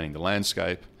maintaining the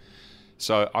landscape.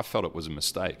 So I felt it was a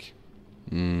mistake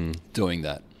doing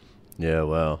that. Yeah,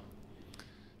 wow.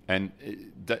 And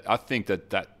I think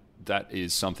that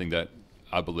is something that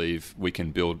I believe we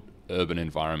can build urban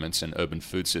environments and urban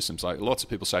food systems. Like lots of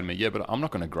people say to me, yeah, but I'm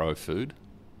not going to grow food.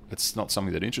 It's not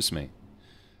something that interests me.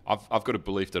 I've got a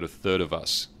belief that a third of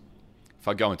us, if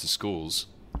I go into schools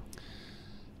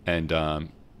and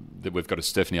that we've got a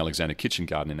Stephanie Alexander kitchen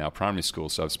garden in our primary school,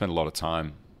 so I've spent a lot of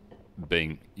time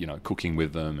being, you know, cooking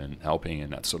with them and helping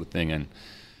and that sort of thing. And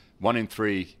 1 in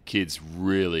 3 kids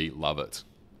really love it.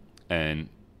 And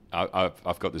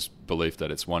I've got this belief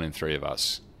that it's 1 in 3 of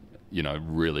us, you know,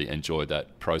 really enjoy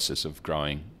that process of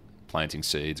growing, planting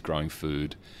seeds, growing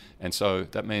food. And so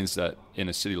that means that in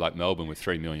a city like Melbourne with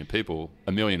 3 million people,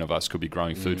 1 million of us could be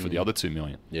growing food for the other 2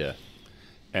 million. Yeah.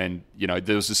 And, you know,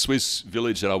 there was a Swiss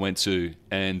village that I went to,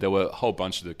 and there were a whole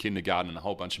bunch of the kindergarten and a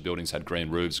whole bunch of buildings had green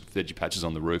roofs, veggie patches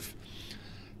on the roof.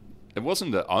 It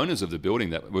wasn't the owners of the building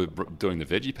that were doing the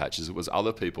veggie patches. It was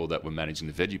other people that were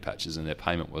managing the veggie patches, and their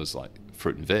payment was like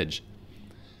fruit and veg.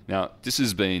 Now, this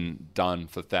has been done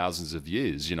for thousands of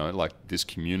years, you know, like this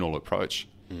communal approach.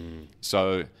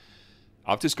 So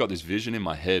I've just got this vision in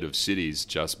my head of cities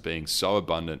just being so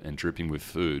abundant and dripping with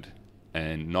food.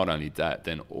 And not only that,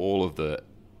 then all of the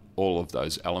all of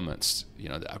those elements, the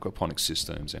aquaponic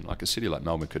systems, and like a city like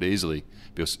Melbourne could easily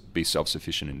be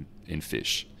self-sufficient in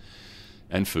fish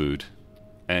and food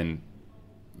and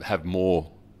have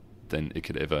more than it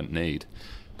could ever need.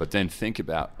 But then think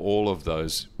about all of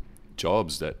those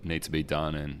jobs that need to be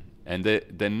done, and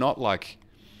they're not like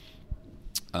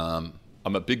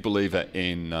I'm a big believer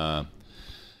in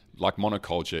like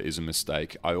monoculture is a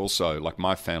mistake. I also, like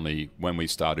my family, when we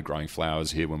started growing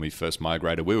flowers here, when we first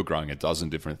migrated, we were growing a dozen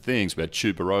different things. We had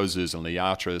tuberoses and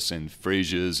liatris and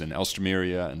freesias and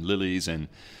alstroemeria and lilies, and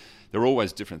there were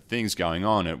always different things going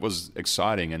on. It was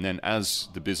exciting. And then as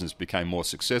the business became more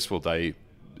successful, they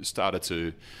started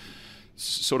to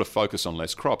sort of focus on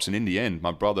less crops. And in the end,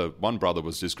 one brother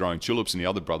was just growing tulips and the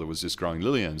other brother was just growing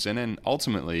liliums. And then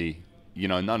ultimately,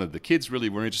 none of the kids really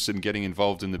were interested in getting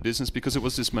involved in the business because it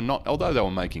was this although they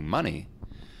were making money,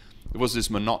 it was this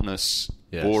monotonous,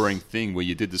 boring thing where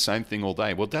you did the same thing all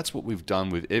day. Well, that's what we've done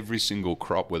with every single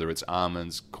crop, whether it's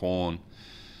almonds, corn.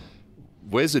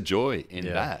 Where's the joy in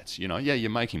that? You're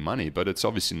making money, but it's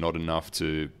obviously not enough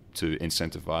to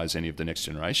incentivize any of the next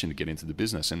generation to get into the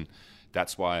business. And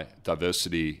that's why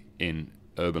diversity in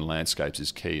urban landscapes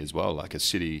is key as well. Like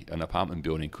an apartment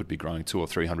building could be growing 200 or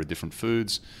 300 different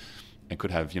foods, and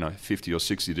could have 50 or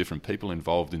 60 different people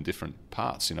involved in different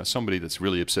parts. Somebody that's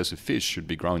really obsessed with fish should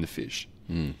be growing the fish.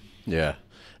 Yeah,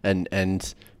 and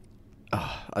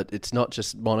it's not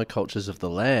just monocultures of the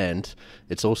land.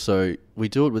 It's also, we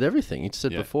do it with everything. You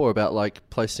said before about like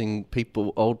placing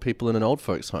old people in an old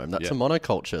folks home. That's a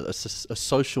monoculture. That's a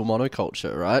social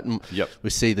monoculture, right? And we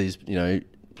see these,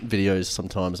 videos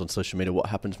sometimes on social media, what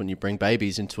happens when you bring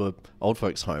babies into a old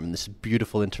folks home, and this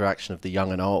beautiful interaction of the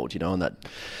young and old, and that...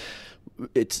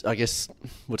 It's, I guess,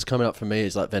 what's coming up for me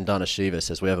is like Vandana Shiva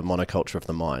says, we have a monoculture of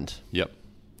the mind. Yep.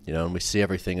 And we see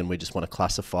everything and we just want to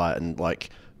classify it and like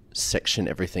section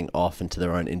everything off into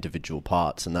their own individual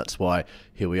parts. And that's why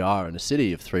here we are in a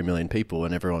city of 3 million people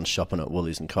and everyone's shopping at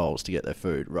Woolies and Coles to get their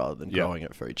food rather than growing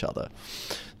it for each other.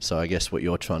 So I guess what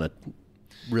you're trying to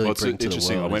really bring to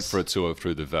the world. I went for a tour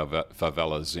through the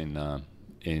favelas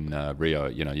in Rio.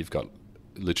 You've got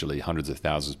literally hundreds of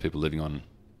thousands of people living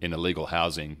in illegal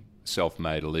housing,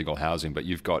 self-made illegal housing, but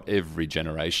you've got every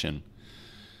generation.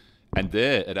 And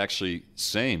there it actually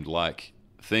seemed like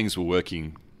things were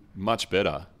working much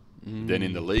better than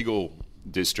in the legal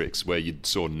districts where you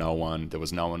saw no one. There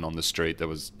was no one on the street. There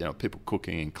was people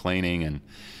cooking and cleaning and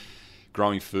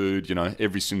growing food.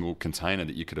 Every single container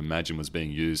that you could imagine was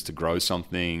being used to grow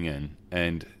something.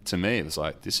 And to me it was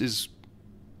like, this is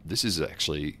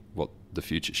actually what the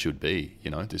future should be.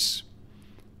 This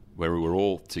where we're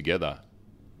all together,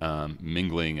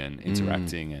 mingling and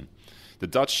interacting. And the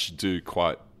Dutch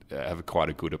have quite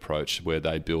a good approach where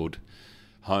they build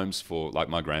homes for, like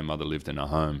my grandmother lived in a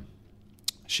home.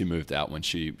 She moved out when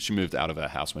she moved out of her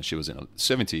house when she was in her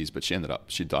 70s, but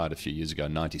she died a few years ago,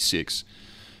 96.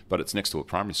 But it's next to a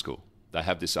primary school. They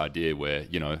have this idea where,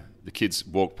 the kids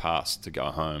walk past to go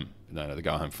home. They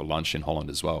go home for lunch in Holland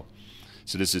as well.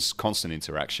 So there's this constant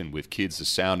interaction with kids, the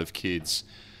sound of kids.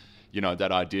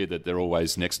 That idea that they're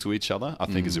always next to each other, I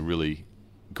think is a really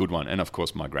good one. And of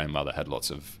course, my grandmother had lots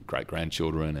of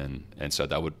great-grandchildren, and so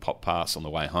they would pop past on the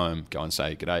way home, go and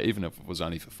say g'day, even if it was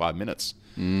only for 5 minutes.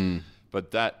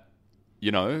 But that,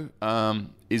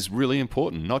 is really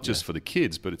important, not just for the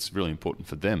kids, but it's really important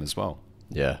for them as well.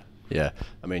 Yeah.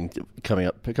 I mean, coming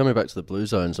back to the blue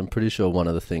zones, I'm pretty sure one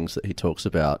of the things that he talks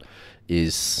about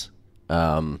is...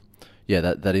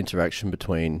 that interaction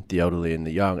between the elderly and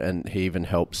the young, and he even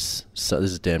helps. So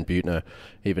this is Dan Buettner.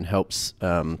 He even helps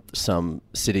some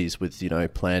cities with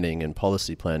planning and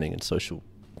policy planning and social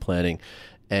planning.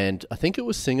 And I think it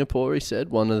was Singapore. He said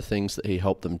one of the things that he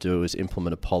helped them do is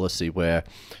implement a policy where,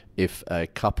 if a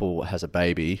couple has a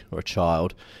baby or a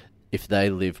child, if they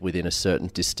live within a certain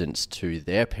distance to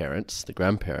their parents, the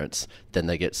grandparents, then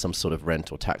they get some sort of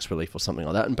rent or tax relief or something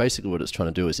like that. And basically, what it's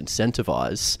trying to do is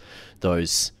incentivize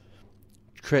those.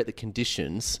 Create the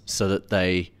conditions so that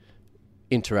they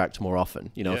interact more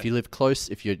often. If you live close,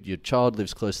 if your child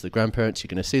lives close to the grandparents, you're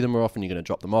going to see them more often, you're going to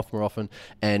drop them off more often,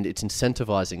 and it's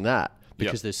incentivizing that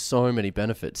because there's so many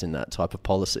benefits in that type of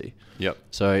policy.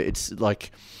 So it's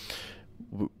like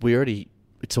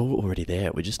it's all already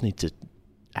there. We just need to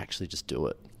actually just do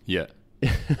it.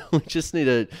 We just need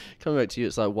to come back to you.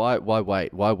 It's like, why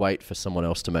wait? Why wait for someone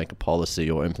else to make a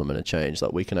policy or implement a change?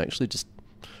 Like, we can actually just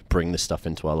bring this stuff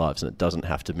into our lives, and it doesn't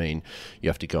have to mean you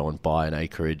have to go and buy an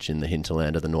acreage in the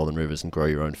hinterland of the Northern Rivers and grow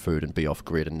your own food and be off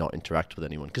grid and not interact with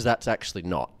anyone, because that's actually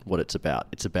not what it's about.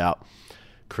 It's about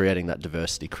creating that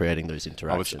diversity, creating those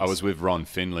interactions. I was with Ron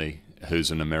Finley, who's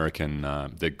an American,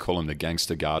 they call him the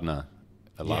gangster gardener.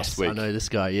 last week. I know this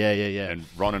guy. Yeah. And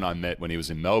Ron and I met when he was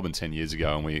in Melbourne 10 years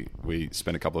ago, and we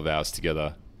spent a couple of hours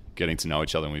together getting to know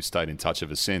each other, and we've stayed in touch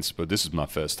ever since. But this is my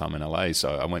first time in LA,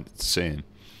 so I went to see him.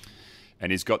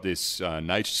 And he's got this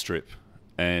nature strip,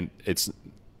 and it's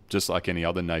just like any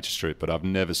other nature strip, but I've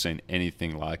never seen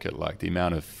anything like it. Like the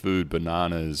amount of food,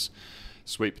 bananas,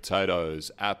 sweet potatoes,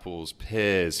 apples,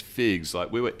 pears, figs.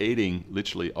 Like we were eating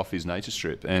literally off his nature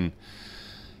strip. And,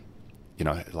 you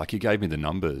know, like he gave me the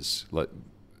numbers. Like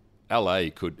LA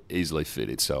could easily fit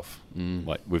itself,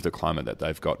 like with the climate that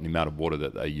they've got and the amount of water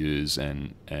that they use,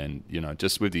 and you know,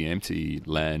 just with the empty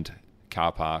land,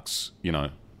 car parks, you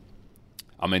know,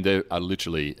 I mean, there are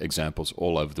literally examples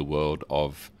all over the world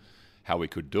of how we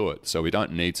could do it. So we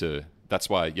don't need to. That's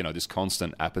why, you know, this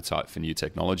constant appetite for new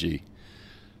technology.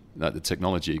 That the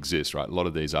technology exists, right? A lot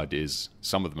of these ideas,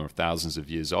 some of them are thousands of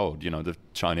years old. You know, the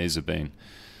Chinese have been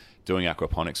doing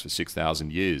aquaponics for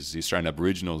 6,000 years. The Australian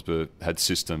Aboriginals had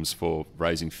systems for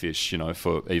raising fish, you know,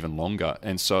 for even longer.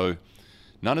 And so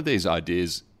none of these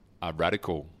ideas are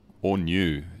radical or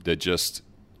new. They're just,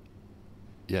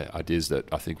 ideas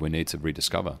that I think we need to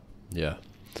rediscover. Yeah.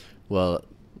 Well,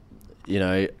 you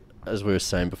know, as we were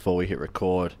saying before we hit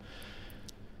record,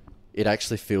 it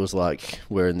actually feels like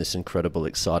we're in this incredible,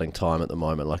 exciting time at the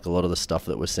moment. Like a lot of the stuff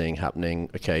that we're seeing happening,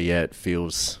 it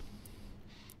feels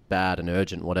bad and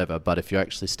urgent, whatever, but if you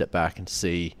actually step back and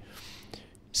see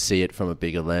it from a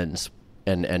bigger lens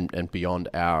and beyond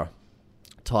our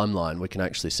timeline, we can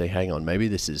actually say, hang on, maybe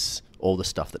this is all the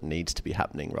stuff that needs to be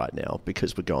happening right now,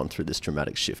 because we're going through this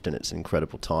dramatic shift, and it's an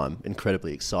incredible time,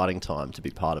 incredibly exciting time to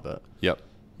be part of it. Yep.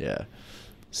 Yeah.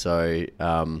 So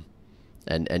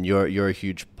and you're a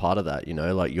huge part of that, you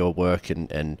know, like your work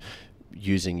and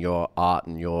using your art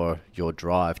and your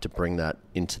drive to bring that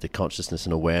into the consciousness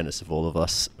and awareness of all of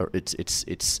us.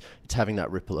 It's having that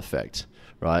ripple effect,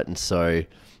 right? And so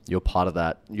you're part of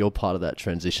that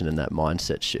transition and that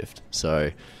mindset shift.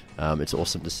 So it's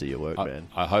awesome to see your work, man.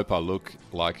 I hope I look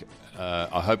like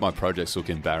I hope my projects look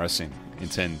embarrassing in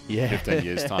 10, 15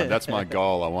 years time. That's my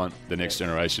goal. I want the next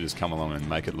generation to come along and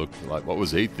make it look like, what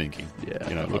was he thinking? Yeah,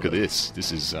 you know, look at this.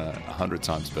 This is 100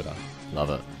 times better. Love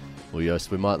it. Well,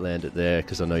 Joost, we might land it there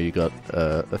because I know you got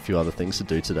a few other things to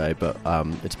do today, but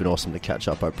it's been awesome to catch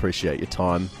up. I appreciate your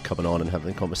time coming on and having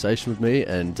a conversation with me,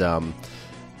 and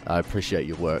I appreciate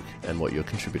your work and what you're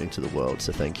contributing to the world,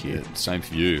 so thank you. Yeah, same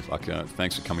for you.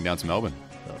 Thanks for coming down to Melbourne.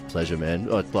 Pleasure,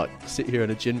 man. I'd sit here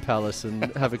in a gin palace and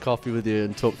have a coffee with you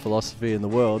and talk philosophy in the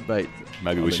world, mate.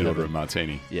 Maybe we should order a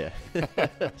martini. Yeah.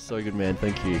 So good, man.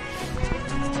 Thank you.